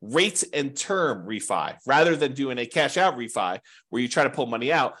a rate and term refi rather than doing a cash out refi where you try to pull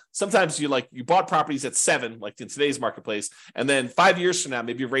money out. Sometimes you bought properties at 7, like in today's marketplace, and then 5 years from now,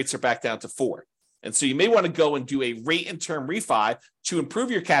 maybe your rates are back down to 4. And so you may want to go and do a rate and term refi to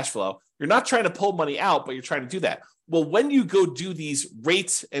improve your cash flow. You're not trying to pull money out, but you're trying to do that. Well, when you go do these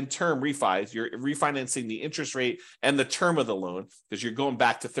rates and term refis, you're refinancing the interest rate and the term of the loan because you're going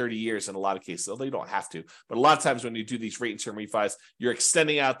back to 30 years in a lot of cases, although you don't have to. But a lot of times when you do these rate and term refis, you're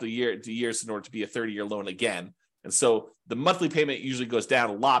extending out the years in order to be a 30-year loan again. And so the monthly payment usually goes down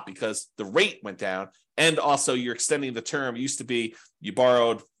a lot because the rate went down. And also you're extending the term. It used to be you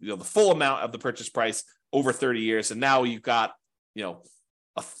borrowed the full amount of the purchase price over 30 years. And now you've got,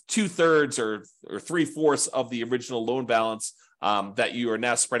 a 2/3 or 3/4 of the original loan balance that you are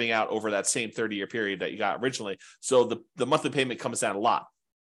now spreading out over that same 30-year period that you got originally. So the monthly payment comes down a lot.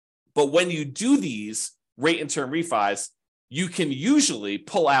 But when you do these rate and term refis, you can usually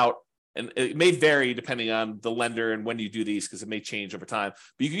pull out, and it may vary depending on the lender and when you do these because it may change over time,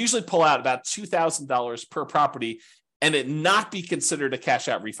 but you can usually pull out about $2,000 per property and it not be considered a cash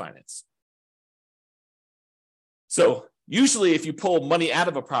out refinance. So usually, if you pull money out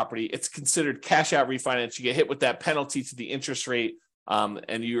of a property, it's considered cash out refinance. You get hit with that penalty to the interest rate,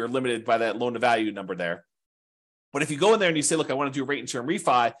 and you're limited by that loan to value number there. But if you go in there and you say, look, I want to do a rate and term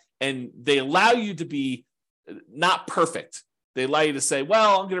refi, and they allow you to be not perfect. They allow you to say,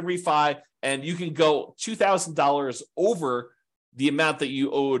 well, I'm going to refi, and you can go $2,000 over the amount that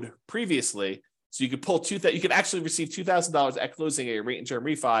you owed previously. So you could pull you could actually receive $2,000 at closing a rate and term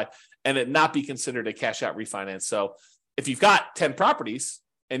refi, and it not be considered a cash out refinance. So if you've got 10 properties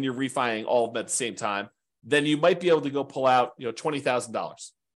and you're refining all of them at the same time, then you might be able to go pull out,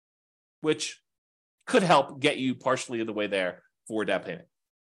 $20,000, which could help get you partially the way there for down payment.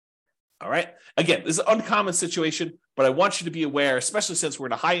 All right. Again, this is an uncommon situation, but I want you to be aware, especially since we're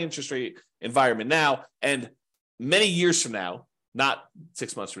in a high interest rate environment now, and many years from now, not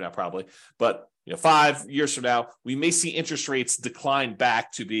 6 months from now, probably, but 5 years from now, we may see interest rates decline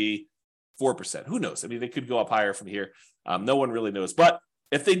back to be 4%. Who knows? I mean, they could go up higher from here. No one really knows. But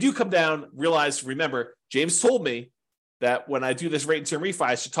if they do come down, remember, James told me that when I do this rate and term refi,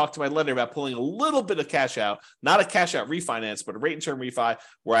 I should talk to my lender about pulling a little bit of cash out, not a cash out refinance, but a rate and term refi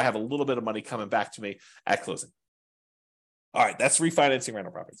where I have a little bit of money coming back to me at closing. All right, that's refinancing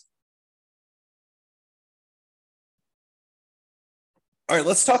rental properties. All right,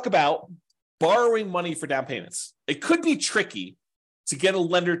 let's talk about borrowing money for down payments. It could be tricky to get a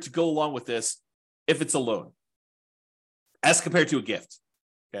lender to go along with this if it's a loan as compared to a gift,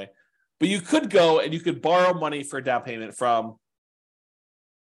 okay? But you could go and you could borrow money for a down payment from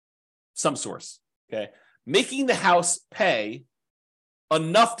some source, okay? Making the house pay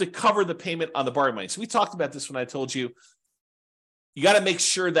enough to cover the payment on the borrowing money. So we talked about this when I told you, you got to make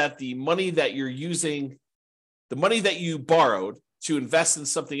sure that the money that you're using, the money that you borrowed to invest in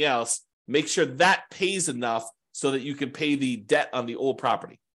something else, make sure that pays enough so that you can pay the debt on the old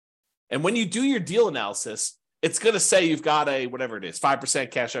property. And when you do your deal analysis, it's going to say you've got a, whatever it is,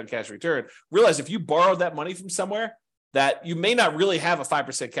 5% cash on cash return. Realize if you borrowed that money from somewhere, that you may not really have a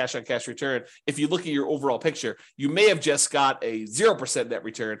 5% cash on cash return. If you look at your overall picture, you may have just got a 0% net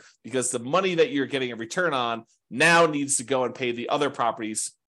return because the money that you're getting a return on now needs to go and pay the other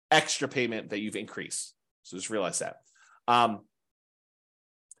property's extra payment that you've increased. So just realize that.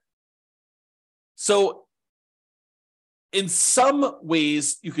 So in some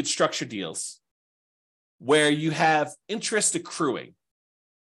ways, you could structure deals where you have interest accruing.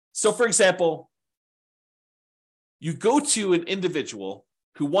 So for example, you go to an individual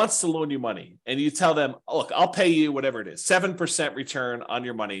who wants to loan you money and you tell them, oh, look, I'll pay you whatever it is, 7% return on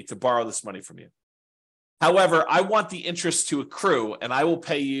your money to borrow this money from you. However, I want the interest to accrue and I will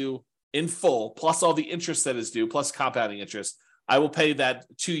pay you in full, plus all the interest that is due, plus compounding interest. I will pay that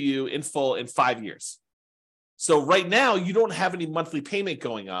to you in full in 5 years. So right now, you don't have any monthly payment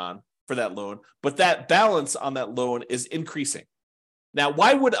going on for that loan, but that balance on that loan is increasing. Now,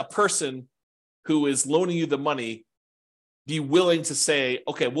 why would a person who is loaning you the money be willing to say,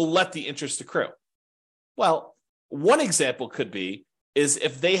 okay, we'll let the interest accrue? Well, one example could be is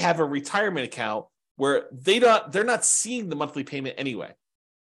if they have a retirement account where they're not seeing the monthly payment anyway.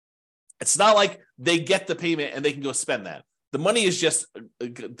 It's not like they get the payment and they can go spend that. The money is just,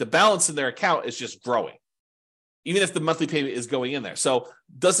 the balance in their account is just growing, even if the monthly payment is going in there. So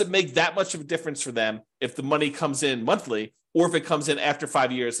does it make that much of a difference for them if the money comes in monthly or if it comes in after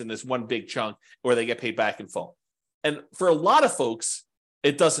 5 years and there's one big chunk where they get paid back in full? And for a lot of folks,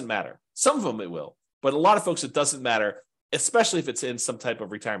 it doesn't matter. Some of them it will, but a lot of folks, it doesn't matter, especially if it's in some type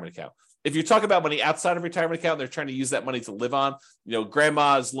of retirement account. If you're talking about money outside of retirement account, and they're trying to use that money to live on. You know,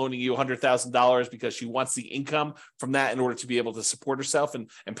 grandma is loaning you $100,000 because she wants the income from that in order to be able to support herself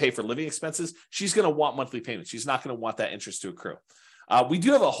and pay for living expenses. She's going to want monthly payments. She's not going to want that interest to accrue. We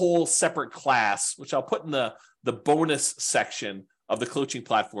do have a whole separate class, which I'll put in the bonus section of the coaching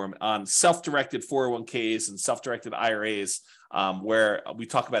platform on self-directed 401ks and self-directed IRAs, where we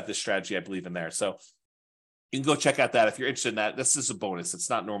talk about this strategy, I believe, in there. So you can go check out that if you're interested in that. This is a bonus. It's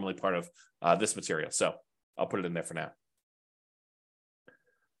not normally part of this material. So I'll put it in there for now.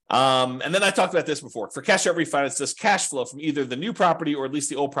 And then I talked about this before. For cash out refinance, does cash flow from either the new property or at least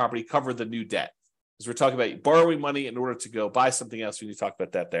the old property cover the new debt? Because we're talking about borrowing money in order to go buy something else. We need to talk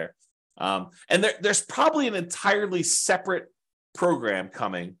about that there. And there's probably an entirely separate program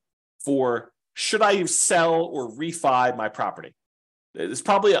coming for should I sell or refi my property? It's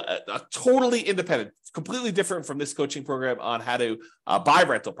probably a totally independent, completely different from this coaching program on how to buy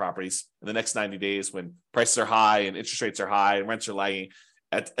rental properties in the next 90 days when prices are high and interest rates are high and rents are lagging.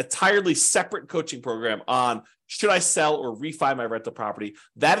 An entirely separate coaching program on should I sell or refi my rental property?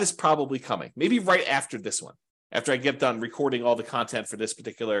 That is probably coming, maybe right after this one. After I get done recording all the content for this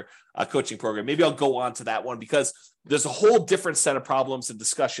particular coaching program, maybe I'll go on to that one because there's a whole different set of problems and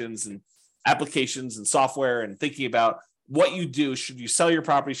discussions and applications and software and thinking about what you do. Should you sell your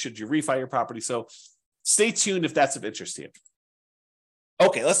property? Should you refi your property? So stay tuned if that's of interest to you.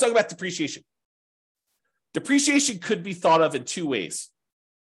 Okay, let's talk about depreciation. Depreciation could be thought of in two ways.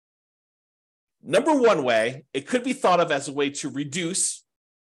 Number one way, it could be thought of as a way to reduce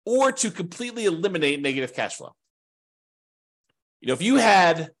or to completely eliminate negative cash flow. You know, if you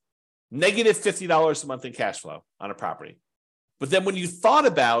had negative $50 a month in cash flow on a property, but then when you thought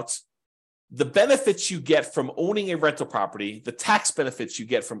about the benefits you get from owning a rental property, the tax benefits you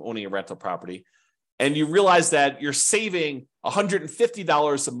get from owning a rental property, and you realize that you're saving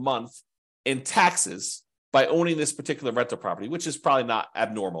 $150 a month in taxes by owning this particular rental property, which is probably not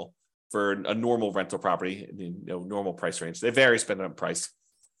abnormal for a normal rental property, normal price range. They vary depending on price.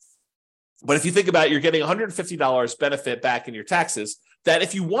 But if you think about it, you're getting $150 benefit back in your taxes that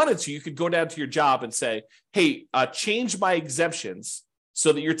if you wanted to, you could go down to your job and say, hey, change my exemptions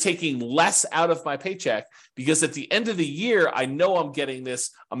so that you're taking less out of my paycheck, because at the end of the year, I know I'm getting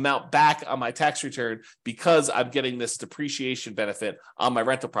this amount back on my tax return because I'm getting this depreciation benefit on my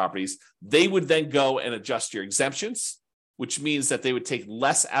rental properties. They would then go and adjust your exemptions, which means that they would take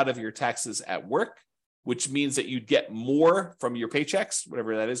less out of your taxes at work, which means that you'd get more from your paychecks,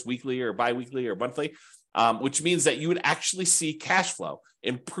 whatever that is, weekly or biweekly or monthly, which means that you would actually see cash flow,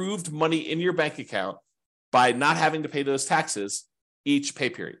 improved money in your bank account by not having to pay those taxes each pay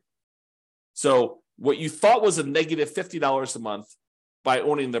period. So what you thought was a negative $50 a month by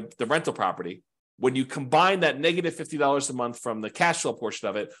owning the rental property, when you combine that negative $50 a month from the cash flow portion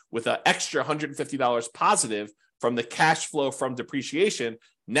of it with an extra $150 positive from the cash flow from depreciation,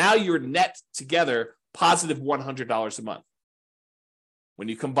 now you're net together positive $100 a month. When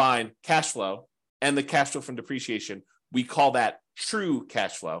you combine cash flow and the cash flow from depreciation, we call that true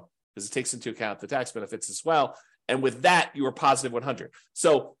cash flow because it takes into account the tax benefits as well. And with that, you are positive 100.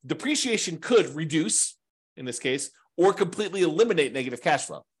 So depreciation could reduce, in this case, or completely eliminate negative cash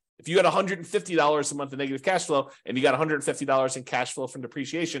flow. If you had $150 a month of negative cash flow and you got $150 in cash flow from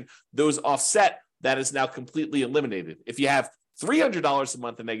depreciation, those offset. That is now completely eliminated. If you have $300 a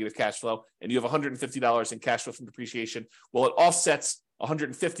month in negative cash flow and you have $150 in cash flow from depreciation, well, it offsets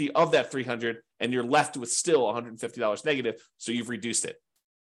 150 of that 300 and you're left with still $150 negative, so you've reduced it.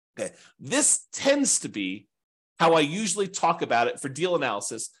 Okay, this tends to be how I usually talk about it for deal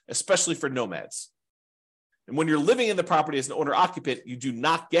analysis, especially for nomads. And when you're living in the property as an owner-occupant, you do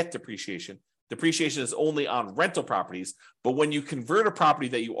not get depreciation. Depreciation is only on rental properties, but when you convert a property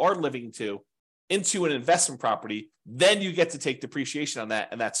that you are living into an investment property, then you get to take depreciation on that,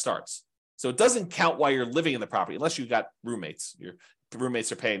 and that starts. So it doesn't count while you're living in the property, unless you've got roommates. Your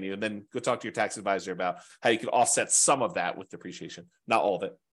roommates are paying you, and then go talk to your tax advisor about how you can offset some of that with depreciation, not all of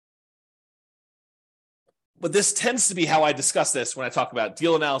it. But this tends to be how I discuss this when I talk about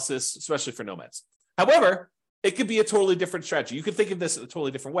deal analysis, especially for nomads. However, it could be a totally different strategy. You could think of this in a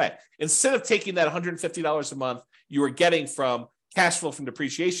totally different way. Instead of taking that $150 a month you are getting from cash flow from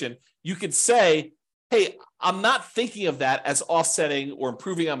depreciation, you could say, hey, I'm not thinking of that as offsetting or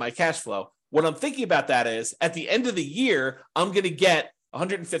improving on my cash flow. What I'm thinking about that is at the end of the year, I'm going to get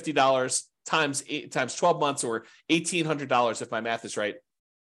 $150 times 12 months or $1,800 if my math is right.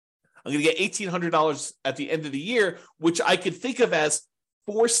 I'm going to get $1,800 at the end of the year, which I could think of as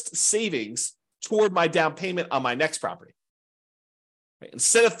forced savings toward my down payment on my next property. Right?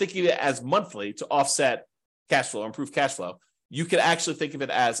 Instead of thinking of it as monthly to offset cash flow, improve cash flow, you could actually think of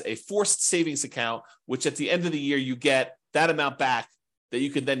it as a forced savings account, which at the end of the year, you get that amount back that you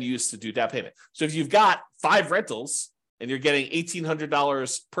can then use to do down payment. So if you've got 5 rentals and you're getting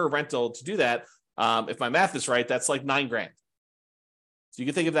 $1,800 per rental to do that, if my math is right, that's like $9,000. So you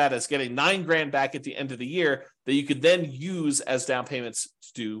can think of that as getting $9,000 back at the end of the year that you could then use as down payments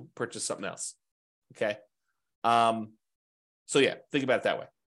to purchase something else. Okay. So yeah, think about it that way.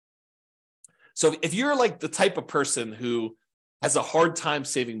 So if you're like the type of person who has a hard time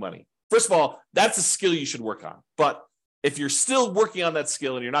saving money, first of all, that's a skill you should work on. But if you're still working on that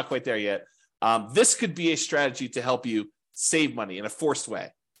skill and you're not quite there yet, this could be a strategy to help you save money in a forced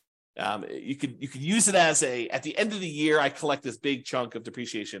way. You could use it as at the end of the year, I collect this big chunk of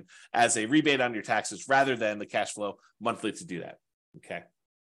depreciation as a rebate on your taxes rather than the cash flow monthly to do that. Okay.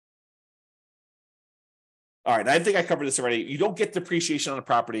 All right. I think I covered this already. You don't get depreciation on a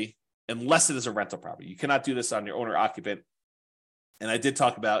property unless it is a rental property. You cannot do this on your owner occupant. And I did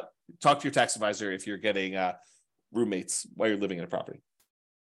talk to your tax advisor if you're getting roommates while you're living in a property.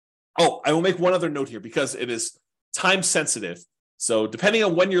 Oh, I will make one other note here because it is time sensitive. So depending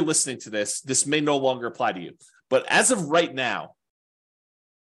on when you're listening to this, this may no longer apply to you. But as of right now,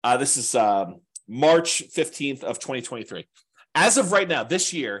 this is March 15th of 2023. As of right now,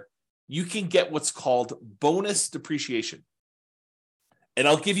 this year, you can get what's called bonus depreciation. And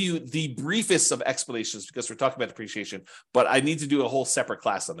I'll give you the briefest of explanations because we're talking about depreciation, but I need to do a whole separate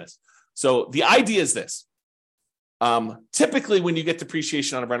class on this. So the idea is this. Typically, when you get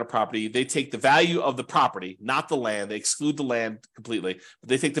depreciation on a rental property, they take the value of the property, not the land. They exclude the land completely, but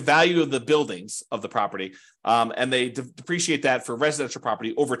they take the value of the buildings of the property, and they depreciate that for residential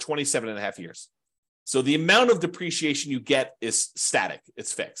property over 27 and a half years. So the amount of depreciation you get is static.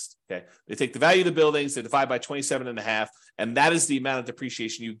 It's fixed. Okay. They take the value of the buildings, they divide by 27 and a half, and that is the amount of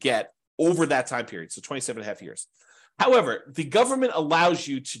depreciation you get over that time period. So 27 and a half years. However, the government allows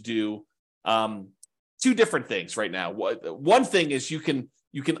you to do two different things right now. One thing is you can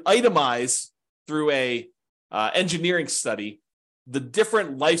itemize through a engineering study the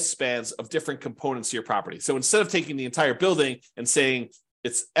different lifespans of different components of your property. So instead of taking the entire building and saying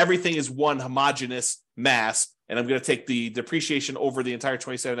everything is one homogeneous mass, and I'm going to take the depreciation over the entire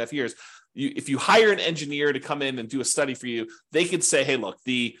 27 and a half years. If you hire an engineer to come in and do a study for you, they could say, hey, look,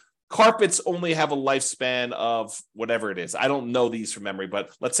 the carpets only have a lifespan of whatever it is. I don't know these from memory,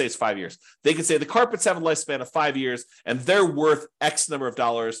 but let's say it's 5 years. They can say the carpets have a lifespan of 5 years and they're worth X number of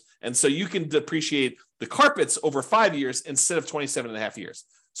dollars. And so you can depreciate the carpets over 5 years instead of 27 and a half years.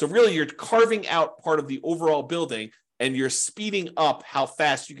 So really you're carving out part of the overall building and you're speeding up how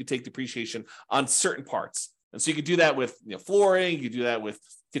fast you can take depreciation on certain parts. And so you could do that with flooring, you could do that with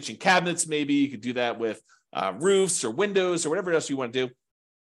kitchen cabinets, maybe you could do that with roofs or windows or whatever else you want to do.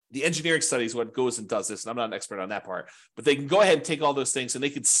 The engineering study is what goes and does this, and I'm not an expert on that part, but they can go ahead and take all those things and they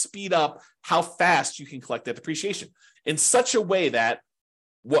can speed up how fast you can collect that depreciation in such a way that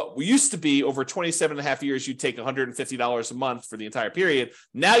what used to be over 27 and a half years, you'd take $150 a month for the entire period.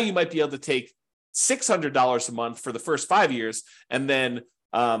 Now you might be able to take $600 a month for the first 5 years, and then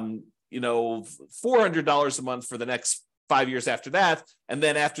 $400 a month for the next 5 years after that. And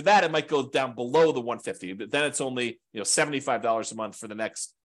then after that, it might go down below the 150, but then it's only $75 a month for the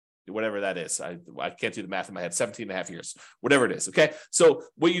next whatever that is. I can't do the math in my head, 17 and a half years, whatever it is. Okay. So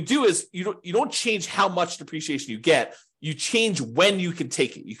what you do is you don't change how much depreciation you get. You change when you can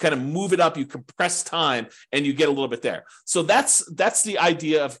take it. You kind of move it up, you compress time, and you get a little bit there. So that's the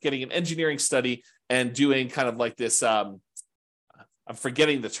idea of getting an engineering study and doing kind of like this, I'm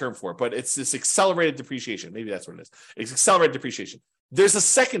forgetting the term for it, but it's this accelerated depreciation. Maybe that's what it is. It's accelerated depreciation. There's a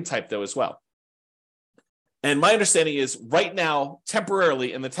second type though as well. And my understanding is right now,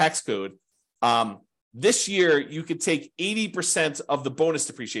 temporarily in the tax code, this year you could take 80% of the bonus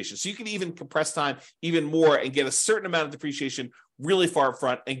depreciation. So you can even compress time even more and get a certain amount of depreciation really far up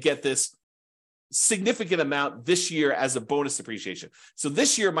front and get this significant amount this year as a bonus depreciation. So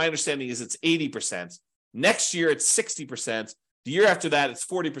this year, my understanding is it's 80%. Next year, it's 60%. The year after that, it's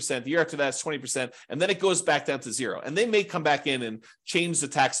 40%. The year after that, it's 20%. And then it goes back down to zero. And they may come back in and change the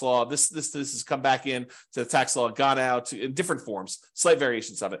tax law. This has come back in to the tax law, gone out in different forms, slight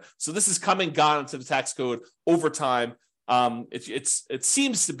variations of it. So this is gone into the tax code over time. It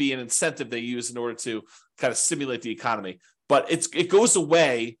seems to be an incentive they use in order to kind of stimulate the economy. But it goes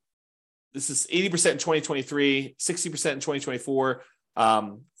away. This is 80% in 2023, 60% in 2024,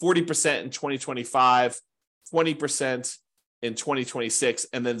 40% in 2025, 20% in 2026,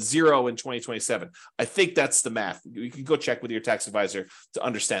 and then zero in 2027. I think that's the math. You can go check with your tax advisor to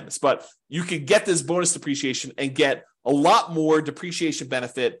understand this, but you can get this bonus depreciation and get a lot more depreciation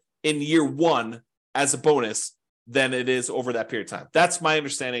benefit in year one as a bonus than it is over that period of time. That's my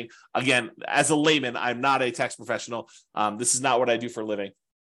understanding. Again, as a layman, I'm not a tax professional. This is not what I do for a living,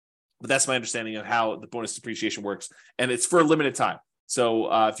 but that's my understanding of how the bonus depreciation works. And it's for a limited time.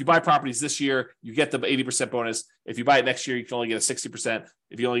 So if you buy properties this year, you get the 80% bonus. If you buy it next year, you can only get a 60%.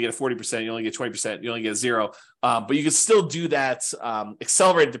 If you only get a 40%, you only get 20%, you only get a zero. But you can still do that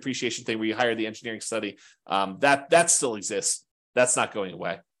accelerated depreciation thing where you hire the engineering study. That still exists. That's not going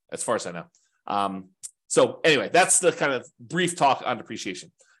away, as far as I know. So anyway, that's the kind of brief talk on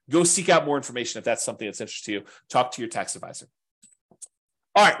depreciation. Go seek out more information if that's something that's interesting to you. Talk to your tax advisor.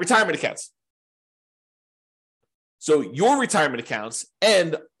 All right, retirement accounts. So your retirement accounts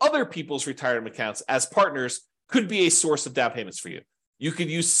and other people's retirement accounts as partners could be a source of down payments for you. You could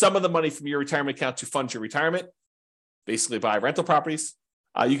use some of the money from your retirement account to fund your retirement, basically buy rental properties.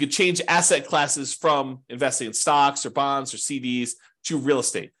 You could change asset classes from investing in stocks or bonds or CDs to real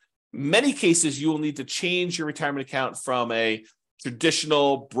estate. Many cases, you will need to change your retirement account from a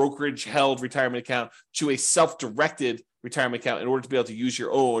traditional brokerage-held retirement account to a self-directed retirement account in order to be able to use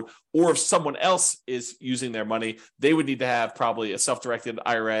your own, or if someone else is using their money, they would need to have probably a self-directed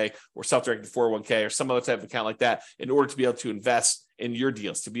IRA or self-directed 401k or some other type of account like that in order to be able to invest in your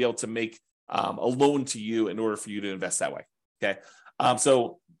deals, to be able to make a loan to you in order for you to invest that way. Okay.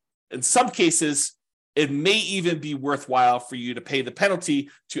 So in some cases, it may even be worthwhile for you to pay the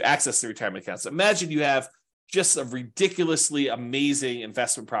penalty to access the retirement accounts. Imagine you have just a ridiculously amazing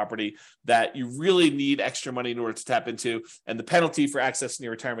investment property that you really need extra money in order to tap into. And the penalty for accessing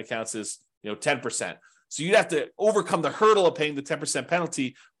your retirement accounts is 10%. So you'd have to overcome the hurdle of paying the 10%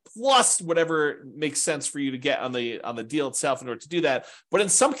 penalty plus whatever makes sense for you to get on the deal itself in order to do that. But in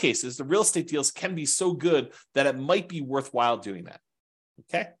some cases, the real estate deals can be so good that it might be worthwhile doing that.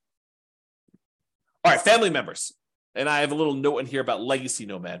 Okay. All right, family members. And I have a little note in here about legacy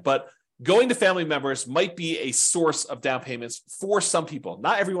nomad, but going to family members might be a source of down payments for some people.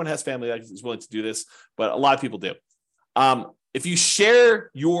 Not everyone has family that is willing to do this, but a lot of people do. If you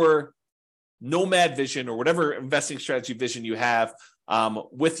share your nomad vision or whatever investing strategy vision you have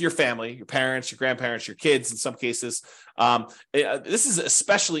with your family, your parents, your grandparents, your kids in some cases, this is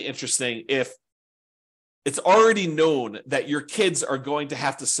especially interesting if it's already known that your kids are going to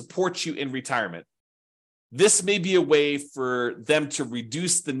have to support you in retirement. This may be a way for them to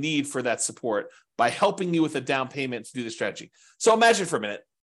reduce the need for that support by helping you with a down payment to do the strategy. So imagine for a minute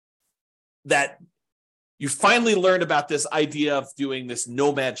that you finally learned about this idea of doing this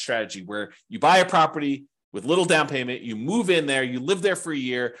nomad strategy where you buy a property with little down payment, you move in there, you live there for a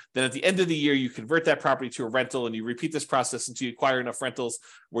year, then at the end of the year, you convert that property to a rental and you repeat this process until you acquire enough rentals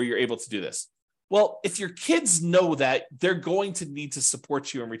where you're able to do this. Well, if your kids know that they're going to need to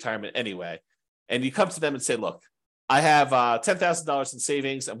support you in retirement anyway, and you come to them and say, look, I have $10,000 in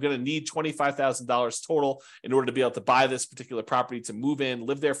savings. I'm going to need $25,000 total in order to be able to buy this particular property, to move in,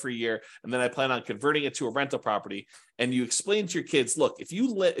 live there for a year, and then I plan on converting it to a rental property. And you explain to your kids, look, if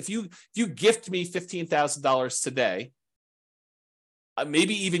you gift me $15,000 today,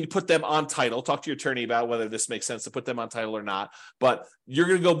 maybe even put them on title, talk to your attorney about whether this makes sense to put them on title or not, but you're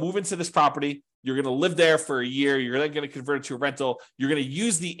going to go move into this property. You're going to live there for a year. You're then going to convert it to a rental. You're going to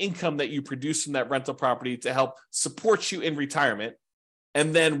use the income that you produce from that rental property to help support you in retirement.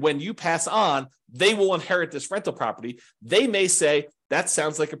 And then when you pass on, they will inherit this rental property. They may say, that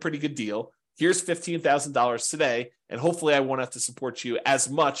sounds like a pretty good deal. Here's $15,000 today, and hopefully I won't have to support you as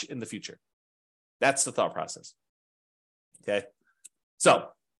much in the future. That's the thought process. Okay. So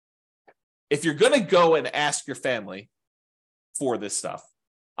if you're going to go and ask your family for this stuff,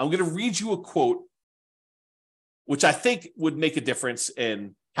 I'm going to read you a quote, which I think would make a difference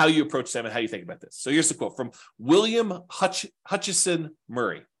in how you approach them and how you think about this. So here's the quote from William Hutchison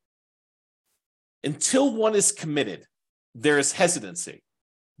Murray. Until one is committed, there is hesitancy,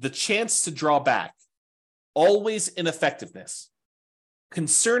 the chance to draw back, always ineffectiveness.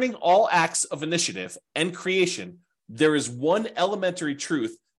 Concerning all acts of initiative and creation, there is one elementary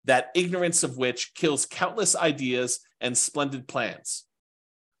truth, that ignorance of which kills countless ideas and splendid plans.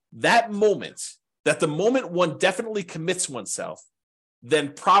 That the moment one definitely commits oneself,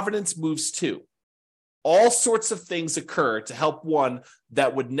 then providence moves too. All sorts of things occur to help one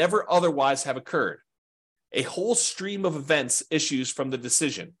that would never otherwise have occurred. A whole stream of events issues from the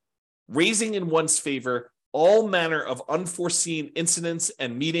decision, raising in one's favor all manner of unforeseen incidents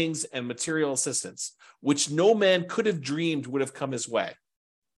and meetings and material assistance, which no man could have dreamed would have come his way.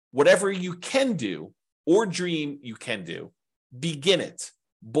 Whatever you can do or dream you can do, begin it.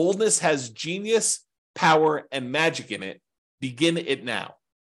 Boldness has genius, power, and magic in it. Begin it now.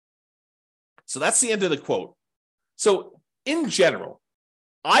 So that's the end of the quote. So in general,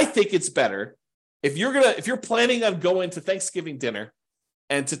 I think it's better if you're planning on going to Thanksgiving dinner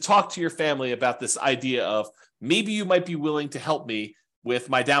and to talk to your family about this idea of maybe you might be willing to help me with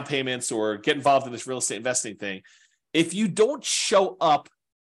my down payments or get involved in this real estate investing thing. If you don't show up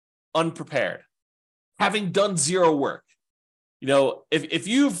unprepared, having done zero work, if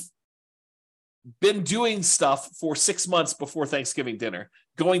you've been doing stuff for 6 months before Thanksgiving dinner,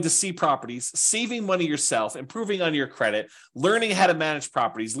 going to see properties, saving money yourself, improving on your credit, learning how to manage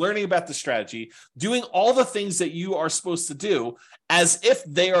properties, learning about the strategy, doing all the things that you are supposed to do as if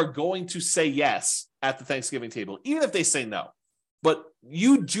they are going to say yes at the Thanksgiving table, even if they say no. But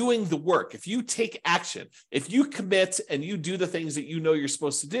you doing the work, if you take action, if you commit and you do the things that you know you're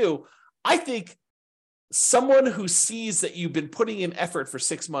supposed to do, I think someone who sees that you've been putting in effort for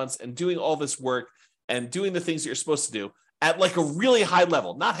 6 months and doing all this work and doing the things that you're supposed to do at like a really high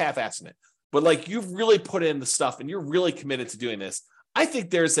level, not half-assing it, but like you've really put in the stuff and you're really committed to doing this, I think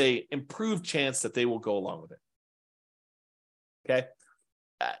there's a improved chance that they will go along with it. Okay.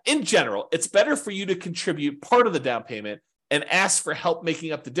 In general, it's better for you to contribute part of the down payment and ask for help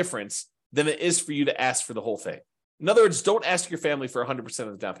making up the difference than it is for you to ask for the whole thing. In other words, don't ask your family for 100%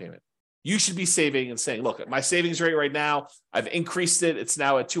 of the down payment. You should be saving and saying, look, my savings rate right now, I've increased it. It's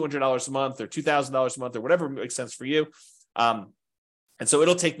now at $200 a month or $2,000 a month or whatever makes sense for you. And so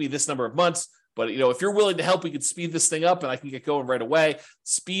it'll take me this number of months. But, if you're willing to help, we can speed this thing up and I can get going right away.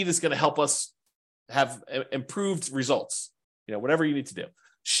 Speed is going to help us have improved results, whatever you need to do.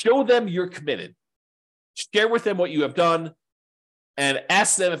 Show them you're committed. Share with them what you have done and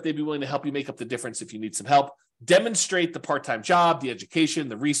ask them if they'd be willing to help you make up the difference if you need some help. Demonstrate the part-time job, the education,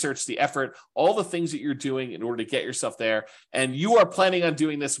 the research, the effort, all the things that you're doing in order to get yourself there. And you are planning on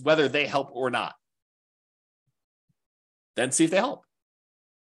doing this whether they help or not. Then see if they help.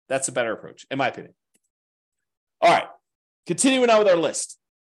 That's a better approach, in my opinion. All right. Continuing on with our list.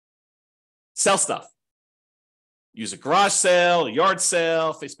 Sell stuff. Use a garage sale, a yard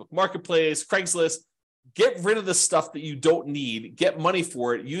sale, Facebook Marketplace, Craigslist. Get rid of the stuff that you don't need, get money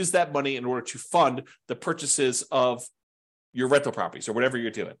for it, use that money in order to fund the purchases of your rental properties or whatever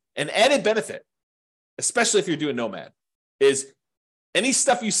you're doing. An added benefit, especially if you're doing nomad, is any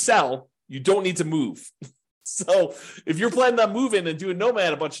stuff you sell, you don't need to move. So if you're planning on moving and doing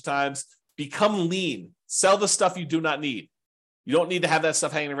Nomad a bunch of times, become lean. Sell the stuff you do not need. You don't need to have that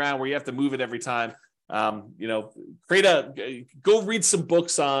stuff hanging around where you have to move it every time. Go read some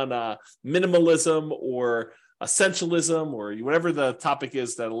books on minimalism or essentialism or whatever the topic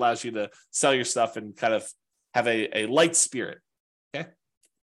is that allows you to sell your stuff and kind of have a light spirit. Okay.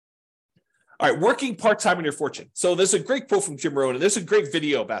 All right. Working part-time in your fortune. So there's a great quote from Jim Rohn, and there's a great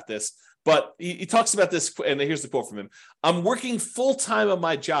video about this, but he talks about this. And here's the quote from him. I'm working full-time on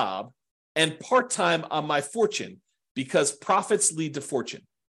my job and part-time on my fortune because profits lead to fortune.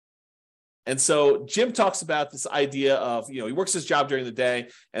 And so Jim talks about this idea of, he works his job during the day,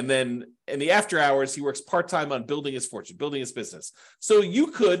 and then in the after hours, he works part-time on building his fortune, building his business. So you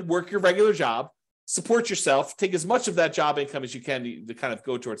could work your regular job, support yourself, take as much of that job income as you can to kind of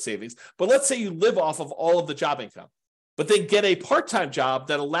go towards savings. But let's say you live off of all of the job income, but then get a part-time job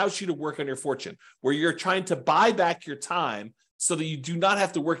that allows you to work on your fortune, where you're trying to buy back your time so that you do not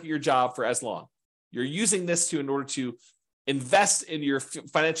have to work at your job for as long. You're using this in order to invest in your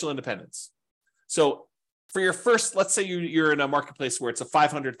financial independence. So for your first, let's say you're in a marketplace where it's a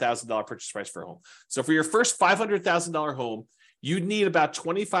 $500,000 purchase price for a home. So for your first $500,000 home, you'd need about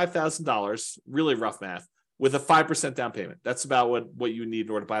 $25,000, really rough math, with a 5% down payment. That's about what you need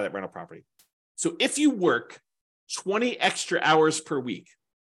in order to buy that rental property. So if you work 20 extra hours per week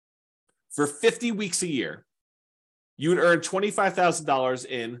for 50 weeks a year, you would earn $25,000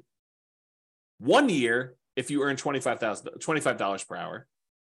 in 1 year if you earn $25 per hour,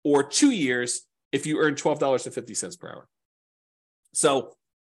 or 2 years if you earn $12.50 per hour. So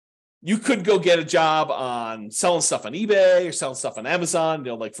you could go get a job on selling stuff on eBay or selling stuff on Amazon,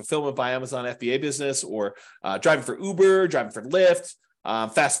 like Fulfillment by Amazon FBA business, or driving for Uber, driving for Lyft,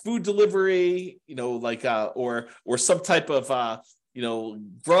 fast food delivery, or some type of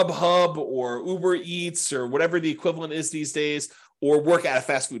Grubhub or Uber Eats or whatever the equivalent is these days, or work at a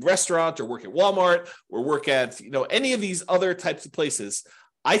fast food restaurant, or work at Walmart, or work at any of these other types of places.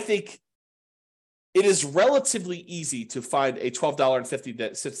 I think it is relatively easy to find a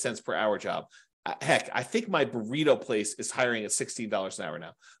 $12.50 per hour job. Heck, I think my burrito place is hiring at $16 an hour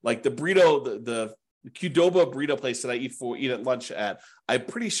now. Like the burrito, the Qdoba burrito place that I eat at lunch at, I'm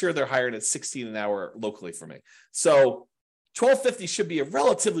pretty sure they're hiring at $16 an hour locally for me. So $12.50 should be a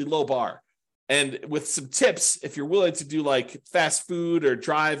relatively low bar. And with some tips, if you're willing to do like fast food or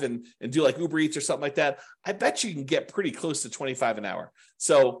drive and do like Uber Eats or something like that, I bet you can get pretty close to $25 an hour.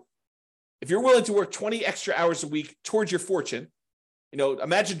 So if you're willing to work 20 extra hours a week towards your fortune,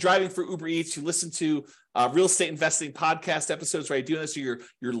 imagine driving for Uber Eats. You listen to real estate investing podcast episodes where you're doing this. So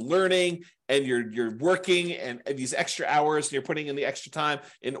you're learning and you're working and these extra hours, and you're putting in the extra time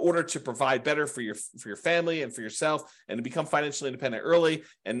in order to provide better for your family and for yourself, and to become financially independent early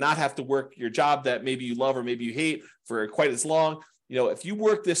and not have to work your job that maybe you love or maybe you hate for quite as long. If you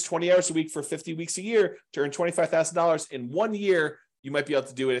work this 20 hours a week for 50 weeks a year to earn $25,000 in 1 year, you might be able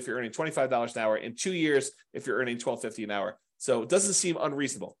to do it if you're earning $25 an hour. In 2 years, if you're earning $12.50 an hour. So it doesn't seem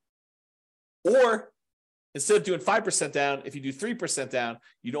unreasonable. Or instead of doing 5% down, if you do 3% down,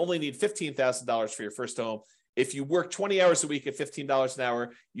 you'd only need $15,000 for your first home. If you work 20 hours a week at $15 an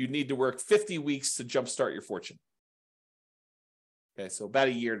hour, you'd need to work 50 weeks to jumpstart your fortune. Okay, so about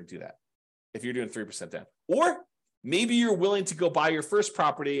a year to do that if you're doing 3% down. Or maybe you're willing to go buy your first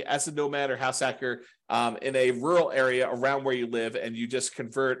property as a nomad or house hacker in a rural area around where you live, and you just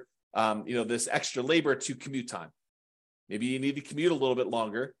convert this extra labor to commute time. Maybe you need to commute a little bit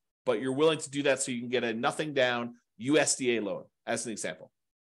longer, but you're willing to do that so you can get a nothing down USDA loan, as an example.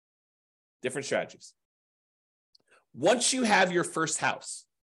 Different strategies. Once you have your first house,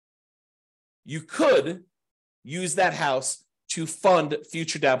 you could use that house to fund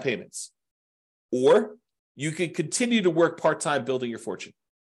future down payments, or you could continue to work part-time building your fortune.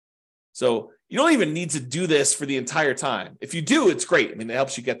 So you don't even need to do this for the entire time. If you do, it's great. I mean, it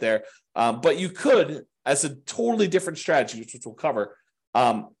helps you get there. But you could, as a totally different strategy, which we'll cover,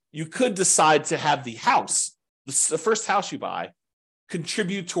 you could decide to have the house, the first house you buy,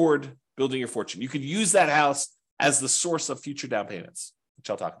 contribute toward building your fortune. You could use that house as the source of future down payments, which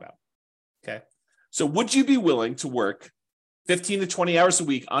I'll talk about. Okay. So would you be willing to work 15 to 20 hours a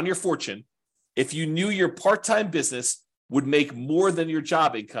week on your fortune if you knew your part-time business would make more than your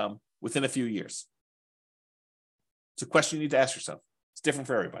job income within a few years? It's a question you need to ask yourself. It's different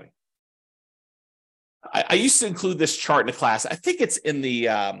for everybody. I used to include this chart in a class. I think it's in the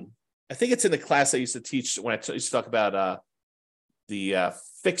class I used to teach when I used to talk about the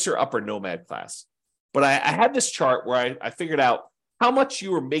Fixer Upper Nomad class. But I had this chart where I figured out how much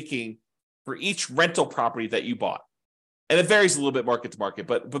you were making for each rental property that you bought. And it varies a little bit market to market,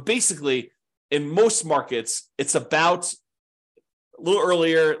 but basically in most markets, it's about a little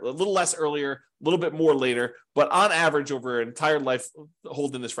earlier, a little less earlier, a little bit more later, but on average over an entire life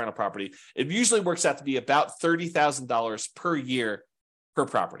holding this rental property, it usually works out to be about $30,000 per year per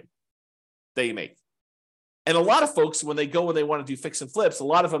property that you make. And a lot of folks, when they want to do fix and flips, a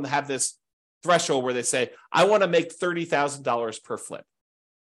lot of them have this threshold where they say, I want to make $30,000 per flip.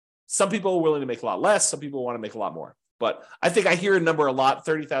 Some people are willing to make a lot less. Some people want to make a lot more. But I think I hear a number a lot,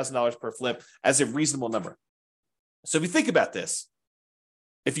 $30,000 per flip, as a reasonable number. So if you think about this,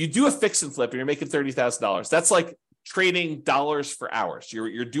 if you do a fix and flip and you're making $30,000, that's like trading dollars for hours.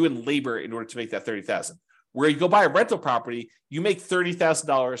 You're doing labor in order to make that $30,000. Where you go buy a rental property, you make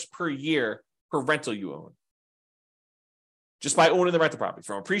 $30,000 per year per rental you own. Just by owning the rental property,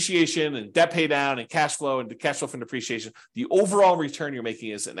 from appreciation and debt pay down and cash flow and the cash flow from depreciation, the overall return you're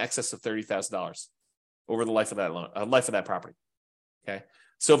making is in excess of $30,000 over the life of that loan, life of that property. Okay,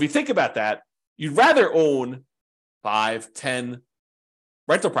 so if you think about that, you'd rather own 5, 10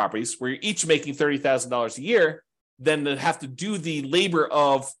 rental properties where you're each making $30,000 a year than to have to do the labor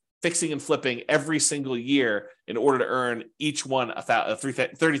of fixing and flipping every single year in order to earn each one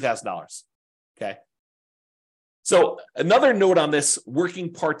 $30,000. Okay. So another note on this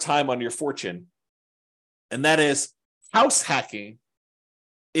working part-time on your fortune, and that is house hacking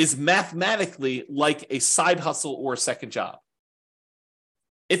is mathematically like a side hustle or a second job.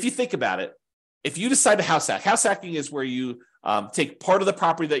 If you think about it, if you decide to house hacking is where you take part of the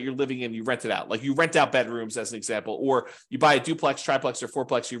property that you're living in, you rent it out. Like you rent out bedrooms as an example, or you buy a duplex, triplex, or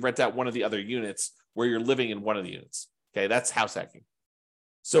fourplex, you rent out one of the other units where you're living in one of the units. Okay, that's house hacking.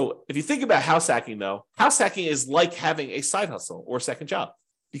 So if you think about house hacking though, house hacking is like having a side hustle or second job.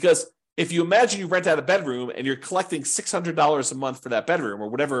 Because if you imagine you rent out a bedroom and you're collecting $600 a month for that bedroom or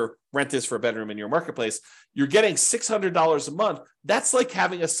whatever rent is for a bedroom in your marketplace, you're getting $600 a month. That's like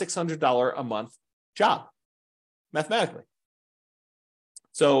having a $600 a month job, mathematically.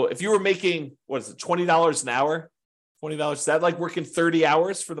 So if you were making, $20 an hour, $20, is that like working 30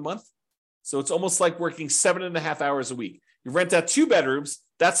 hours for the month? So it's almost like working 7.5 hours a week. You rent out 2 bedrooms,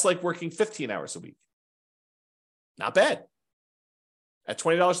 that's like working 15 hours a week. Not bad. At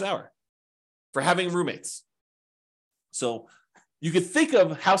 $20 an hour for having roommates. So you could think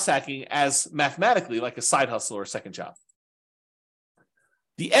of house hacking as mathematically like a side hustle or a second job.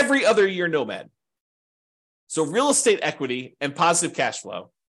 The every other year nomad. So real estate equity and positive cash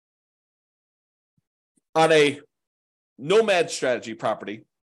flow on a nomad strategy property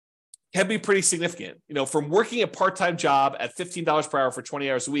can be pretty significant. You know, from working a part-time job at $15 per hour for 20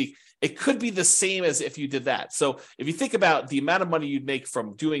 hours a week, it could be the same as if you did that. So if you think about the amount of money you'd make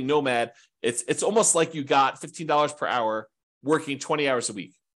from doing nomad, it's almost like you got $15 per hour working 20 hours a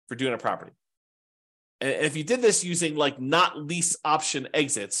week for doing a property. And if you did this using like not lease option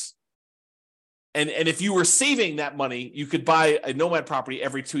exits, and if you were saving that money, you could buy a nomad property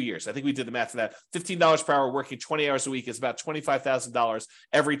every 2 years. I think we did the math for that. $15 per hour working 20 hours a week is about $25,000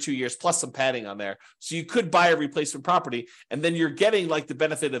 every 2 years, plus some padding on there. So you could buy a replacement property, and then you're getting like the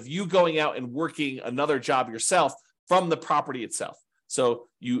benefit of you going out and working another job yourself from the property itself. So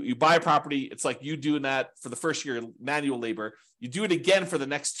you buy a property, it's like you doing that for the first year, manual labor. You do it again for the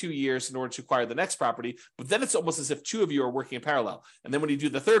next 2 years in order to acquire the next property, but then it's almost as if 2 of you are working in parallel. And then when you do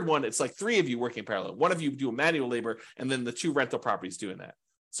the third one, it's like 3 of you working in parallel. 1 of you do a manual labor, and then the 2 rental properties doing that.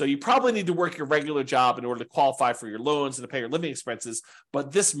 So you probably need to work your regular job in order to qualify for your loans and to pay your living expenses,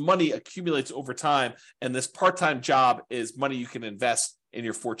 but this money accumulates over time, and this part-time job is money you can invest in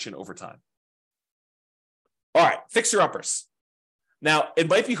your fortune over time. All right, fixer-uppers. Now, it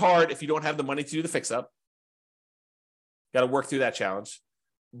might be hard if you don't have the money to do the fix-up. Got to work through that challenge.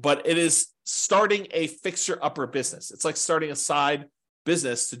 But it is starting a fixer-upper business. It's like starting a side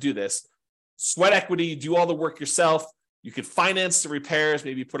business to do this. Sweat equity, you do all the work yourself. You could finance the repairs,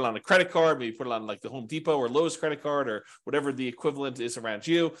 maybe put it on a credit card, maybe put it on like the Home Depot or Lowe's credit card or whatever the equivalent is around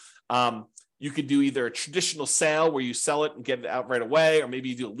you. You could do either a traditional sale where you sell it and get it out right away, or maybe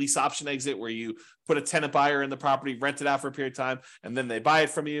you do a lease option exit where you put a tenant buyer in the property, rent it out for a period of time, and then they buy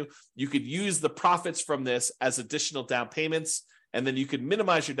it from you. You could use the profits from this as additional down payments, and then you could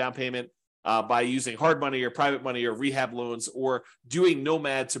minimize your down payment by using hard money or private money or rehab loans or doing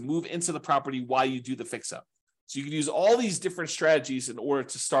nomad to move into the property while you do the fix-up. So you can use all these different strategies in order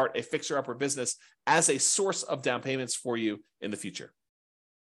to start a fixer-upper business as a source of down payments for you in the future.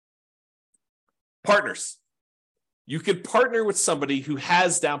 Partners. You could partner with somebody who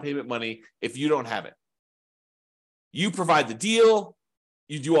has down payment money if you don't have it. You provide the deal,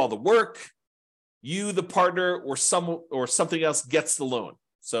 you do all the work, you, the partner, or something else gets the loan.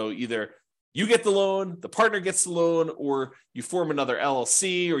 So either You get the loan, the partner gets the loan, or you form another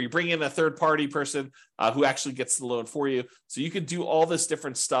LLC, or you bring in a third-party person who actually gets the loan for you. So you could do all this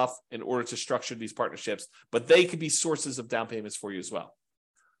different stuff in order to structure these partnerships, but they could be sources of down payments for you as well.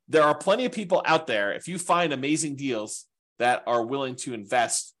 There are plenty of people out there, if you find amazing deals, that are willing to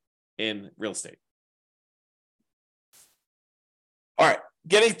invest in real estate. All right,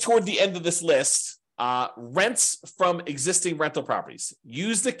 getting toward the end of this list, rents from existing rental properties.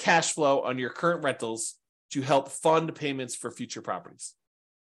 Use the cash flow on your current rentals to help fund payments for future properties.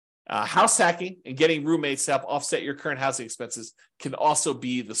 House hacking and getting roommates to help offset your current housing expenses can also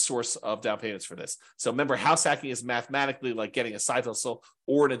be the source of down payments for this. So remember, house hacking is mathematically like getting a side hustle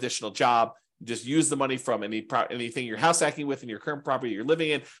or an additional job. You just use the money from anything you're house hacking with in your current property you're living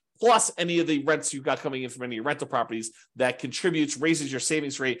in, plus any of the rents you've got coming in from any of your rental properties that contributes, raises your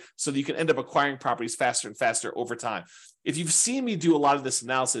savings rate so that you can end up acquiring properties faster and faster over time. If you've seen me do a lot of this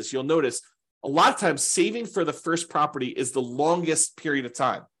analysis, you'll notice a lot of times saving for the first property is the longest period of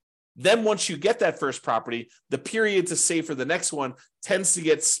time. Then once you get that first property, the period to save for the next one tends to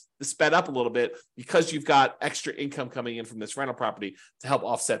get sped up a little bit because you've got extra income coming in from this rental property to help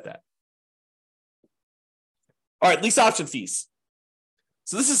offset that. All right, lease option fees.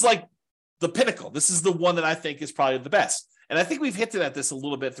 So this is like the pinnacle. This is the one that I think is probably the best. And I think we've hinted at this a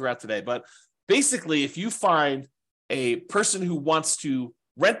little bit throughout today, but basically if you find a person who wants to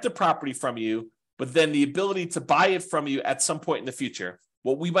rent the property from you, but then the ability to buy it from you at some point in the future,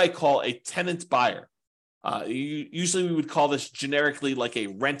 what we might call a tenant buyer. Usually we would call this generically like a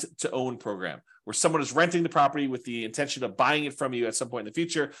rent to own program, where someone is renting the property with the intention of buying it from you at some point in the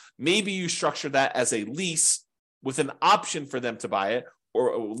future. Maybe you structure that as a lease with an option for them to buy it,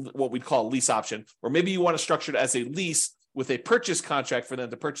 or what we'd call a lease option. Or maybe you want to structure it as a lease with a purchase contract for them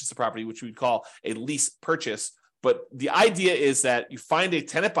to purchase the property, which we'd call a lease purchase. But the idea is that you find a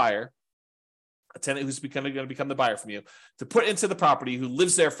tenant buyer, a tenant who's going to become the buyer from you, to put into the property, who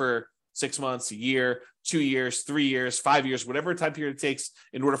lives there for 6 months, a year, 2 years, 3 years, 5 years, whatever time period it takes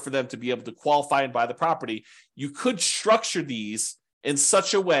in order for them to be able to qualify and buy the property. You could structure these in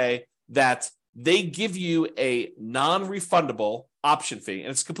such a way that they give you a non-refundable option fee, and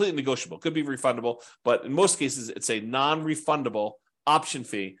it's completely negotiable. It could be refundable, but in most cases, it's a non-refundable option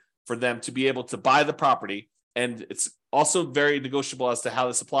fee for them to be able to buy the property. And it's also very negotiable as to how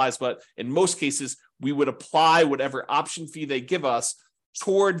this applies, but in most cases, we would apply whatever option fee they give us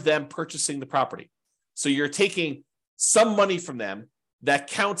toward them purchasing the property. So you're taking some money from them that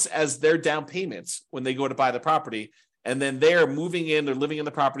counts as their down payments when they go to buy the property, and then they're moving in, they're living in the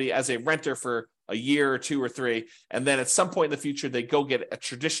property as a renter for a year or 2 or 3, and then at some point in the future, they go get a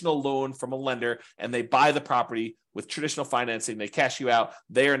traditional loan from a lender, and they buy the property with traditional financing, they cash you out,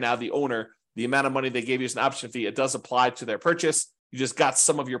 they are now the owner. The amount of money they gave you as an option fee, it does apply to their purchase. You just got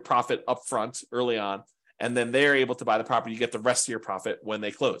some of your profit up front early on, and then they're able to buy the property. You get the rest of your profit when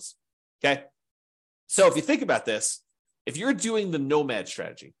they close. Okay? So if you think about this, if you're doing the nomad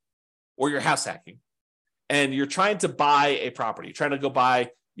strategy or you're house hacking and you're trying to buy a property, trying to go buy,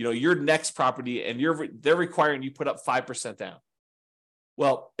 your next property, and they're requiring you put up 5% down.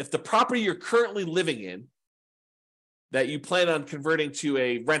 Well, if the property you're currently living in that you plan on converting to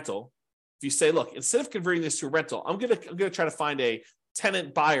a rental, if you say, look, instead of converting this to a rental, I'm gonna try to find a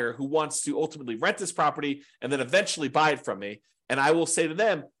tenant buyer who wants to ultimately rent this property and then eventually buy it from me. And I will say to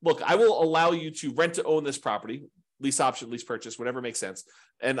them, look, I will allow you to rent to own this property, lease option, lease purchase, whatever makes sense.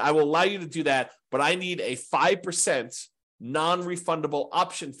 And I will allow you to do that, but I need a 5% non-refundable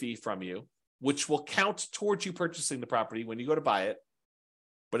option fee from you, which will count towards you purchasing the property when you go to buy it.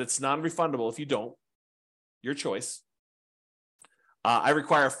 But it's non-refundable if you don't, your choice. I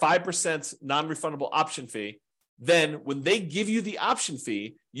require a 5% non-refundable option fee. Then when they give you the option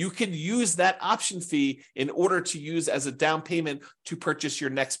fee, you can use that option fee in order to use as a down payment to purchase your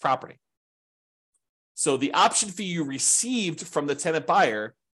next property. So the option fee you received from the tenant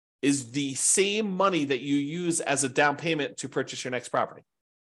buyer is the same money that you use as a down payment to purchase your next property.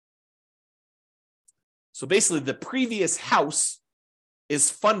 So basically, the previous house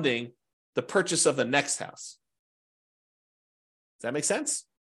is funding the purchase of the next house. Does that make sense?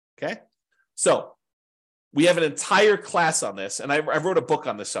 Okay. So we have an entire class on this, and I wrote a book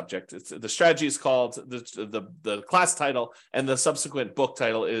on this subject. The strategy is called, the class title and the subsequent book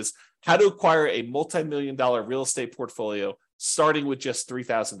title is How to Acquire a Multi-Million-Dollar Real Estate Portfolio Starting with Just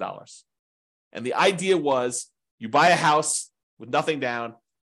 $3,000. And the idea was you buy a house with nothing down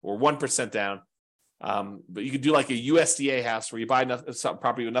or 1% down, but you could do like a USDA house where you buy some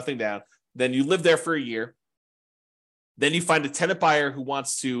property with nothing down. Then you live there for a year. Then you find a tenant buyer who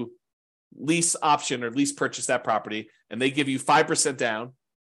wants to lease option or lease purchase that property, and they give you 5% down.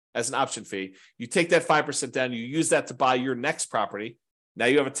 as an option fee. You take that 5% down, you use that to buy your next property. Now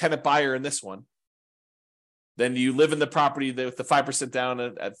you have a tenant buyer in this one. Then you live in the property with the 5%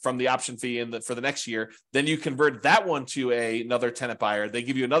 down from the option fee for the next year. Then you convert that one to another tenant buyer. They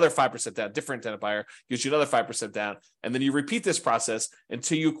give you another 5% down, different tenant buyer gives you another 5% down. And then you repeat this process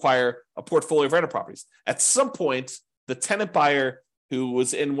until you acquire a portfolio of rental properties. At some point, the tenant buyer who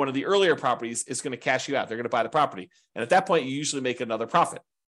was in one of the earlier properties is going to cash you out. They're going to buy the property. And at that point, you usually make another profit.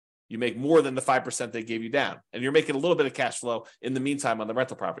 You make more than the 5% they gave you down. And you're making a little bit of cash flow in the meantime on the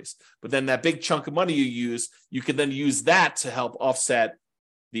rental properties. But then that big chunk of money you can then use that to help offset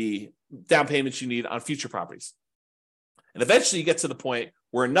the down payments you need on future properties. And eventually you get to the point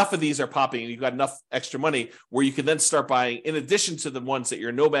where enough of these are popping and you've got enough extra money where you can then start buying, in addition to the ones that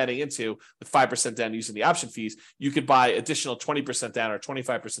you're nomading into with 5% down using the option fees, you could buy additional 20% down or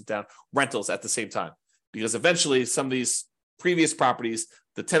 25% down rentals at the same time. Because eventually some of these previous properties,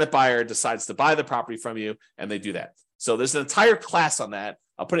 the tenant buyer decides to buy the property from you, and they do that. So there's an entire class on that.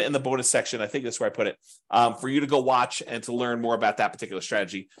 I'll put it in the bonus section. I think that's where I put it, for you to go watch and to learn more about that particular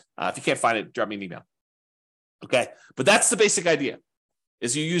strategy. If you can't find it, drop me an email. Okay, but that's the basic idea,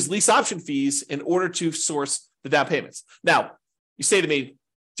 is you use lease option fees in order to source the down payments. Now, you say to me,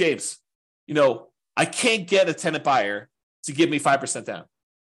 James, I can't get a tenant buyer to give me 5% down.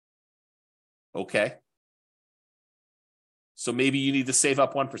 Okay. So maybe you need to save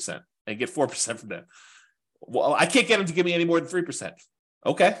up 1% and get 4% from them. Well, I can't get them to give me any more than 3%.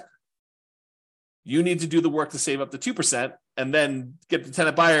 Okay. You need to do the work to save up the 2% and then get the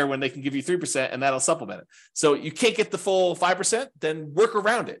tenant buyer when they can give you 3%, and that'll supplement it. So you can't get the full 5%, then work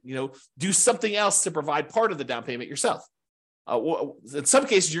around it. Do something else to provide part of the down payment yourself. In some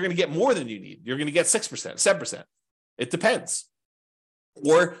cases, you're going to get more than you need. You're going to get 6%, 7%. It depends.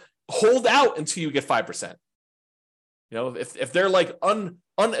 Or hold out until you get 5%. If they're like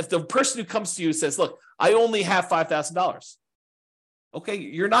if the person who comes to you says, look, I only have $5,000. Okay,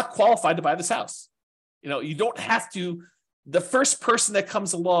 you're not qualified to buy this house. You don't have to. The first person that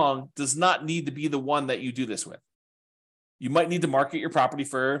comes along does not need to be the one that you do this with. You might need to market your property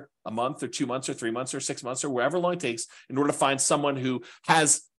for a month or 2 months or 3 months or 6 months or whatever long it takes in order to find someone who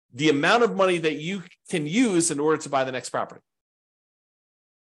has the amount of money that you can use in order to buy the next property.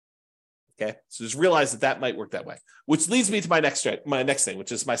 Okay, so just realize that might work that way, which leads me to my next thing,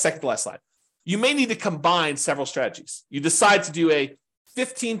 which is my second to last slide. You may need to combine several strategies. You decide to do a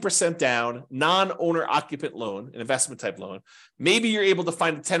 15% down non-owner occupant loan, an investment type loan. Maybe you're able to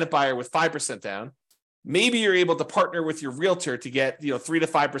find a tenant buyer with 5% down. Maybe you're able to partner with your realtor to get 3 to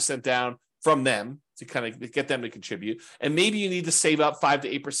 5% down from them to kind of get them to contribute. And maybe you need to save up 5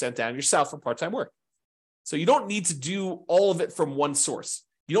 to 8% down yourself for part-time work. So you don't need to do all of it from one source.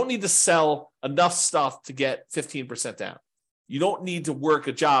 You don't need to sell enough stuff to get 15% down. You don't need to work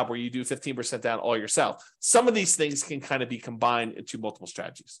a job where you do 15% down all yourself. Some of these things can kind of be combined into multiple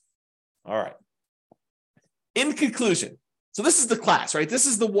strategies. All right. In conclusion, so this is the class, right? This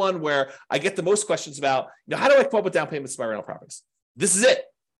is the one where I get the most questions about, how do I come up with down payments to my rental properties? This is it.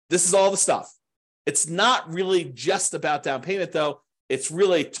 This is all the stuff. It's not really just about down payment, though. It's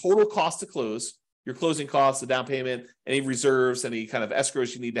really total cost to close, your closing costs, the down payment, any reserves, any kind of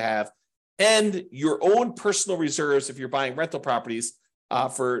escrows you need to have, and your own personal reserves if you're buying rental properties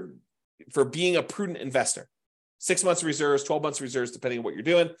for being a prudent investor. 6 months of reserves, 12 months of reserves, depending on what you're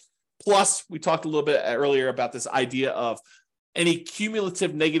doing. Plus, we talked a little bit earlier about this idea of any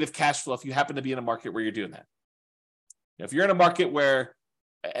cumulative negative cash flow if you happen to be in a market where you're doing that. If you're in a market where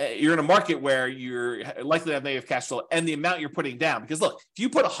you're likely to have negative cash flow and the amount you're putting down, because look, if you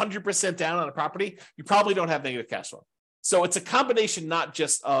put 100% down on a property, you probably don't have negative cash flow. So it's a combination not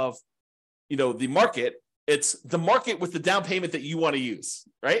just of the market, it's the market with the down payment that you want to use,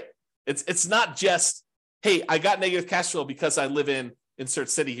 right? It's not just, hey, I got negative cash flow because I live in insert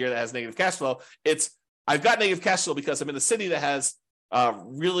city here that has negative cash flow. It's I've got negative cash flow because I'm in a city that has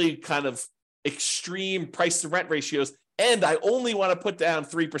really kind of extreme price to rent ratios, and I only want to put down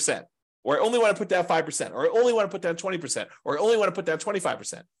 3%, or I only want to put down 5%, or I only want to put down 20%, or I only want to put down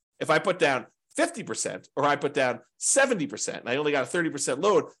 25%. If I put down 50%, or I put down 70%, and I only got a 30%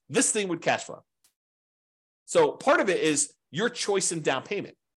 load, this thing would cash flow. So part of it is your choice in down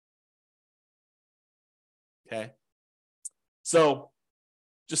payment. Okay. So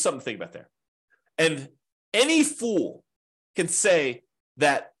just something to think about there. And any fool can say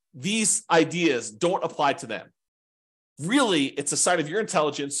that these ideas don't apply to them. Really, it's a sign of your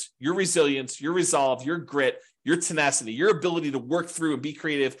intelligence, your resilience, your resolve, your grit, your tenacity, your ability to work through and be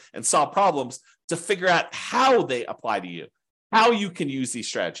creative and solve problems to figure out how they apply to you, how you can use these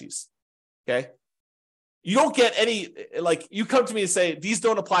strategies. Okay. You don't get any, like, you come to me and say, these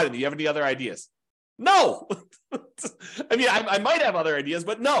don't apply to me. You have any other ideas? No. I mean, I might have other ideas,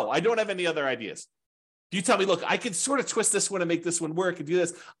 but no, I don't have any other ideas. You tell me, look, I could sort of twist this one and make this one work and do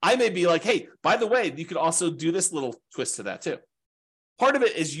this. I may be like, hey, by the way, you could also do this little twist to that too. Part of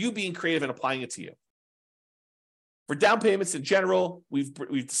it is you being creative and applying it to you. For down payments in general, we've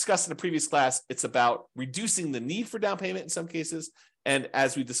discussed in a previous class, it's about reducing the need for down payment in some cases. And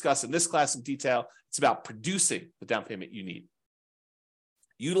as we discussed in this class in detail, it's about producing the down payment you need.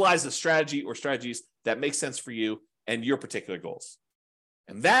 Utilize a strategy or strategies that make sense for you and your particular goals.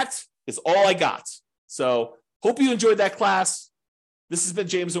 And that is all I got. So hope you enjoyed that class. This has been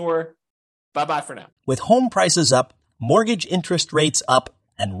James Orr. Bye-bye for now. With home prices up, mortgage interest rates up,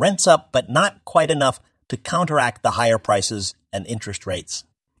 and rents up, but not quite enough to counteract the higher prices and interest rates,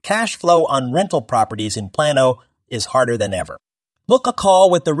 cash flow on rental properties in Plano is harder than ever. Book a call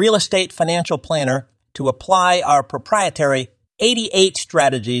with the Real Estate Financial Planner to apply our proprietary 88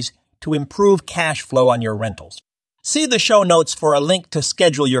 strategies to improve cash flow on your rentals. See the show notes for a link to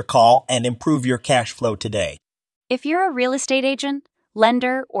schedule your call and improve your cash flow today. If you're a real estate agent,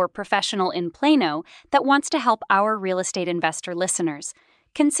 lender, or professional in Plano that wants to help our real estate investor listeners,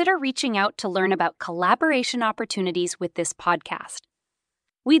 consider reaching out to learn about collaboration opportunities with this podcast.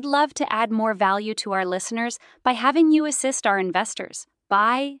 We'd love to add more value to our listeners by having you assist our investors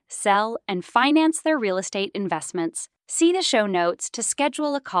buy, sell, and finance their real estate investments. See the show notes to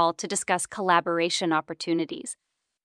schedule a call to discuss collaboration opportunities.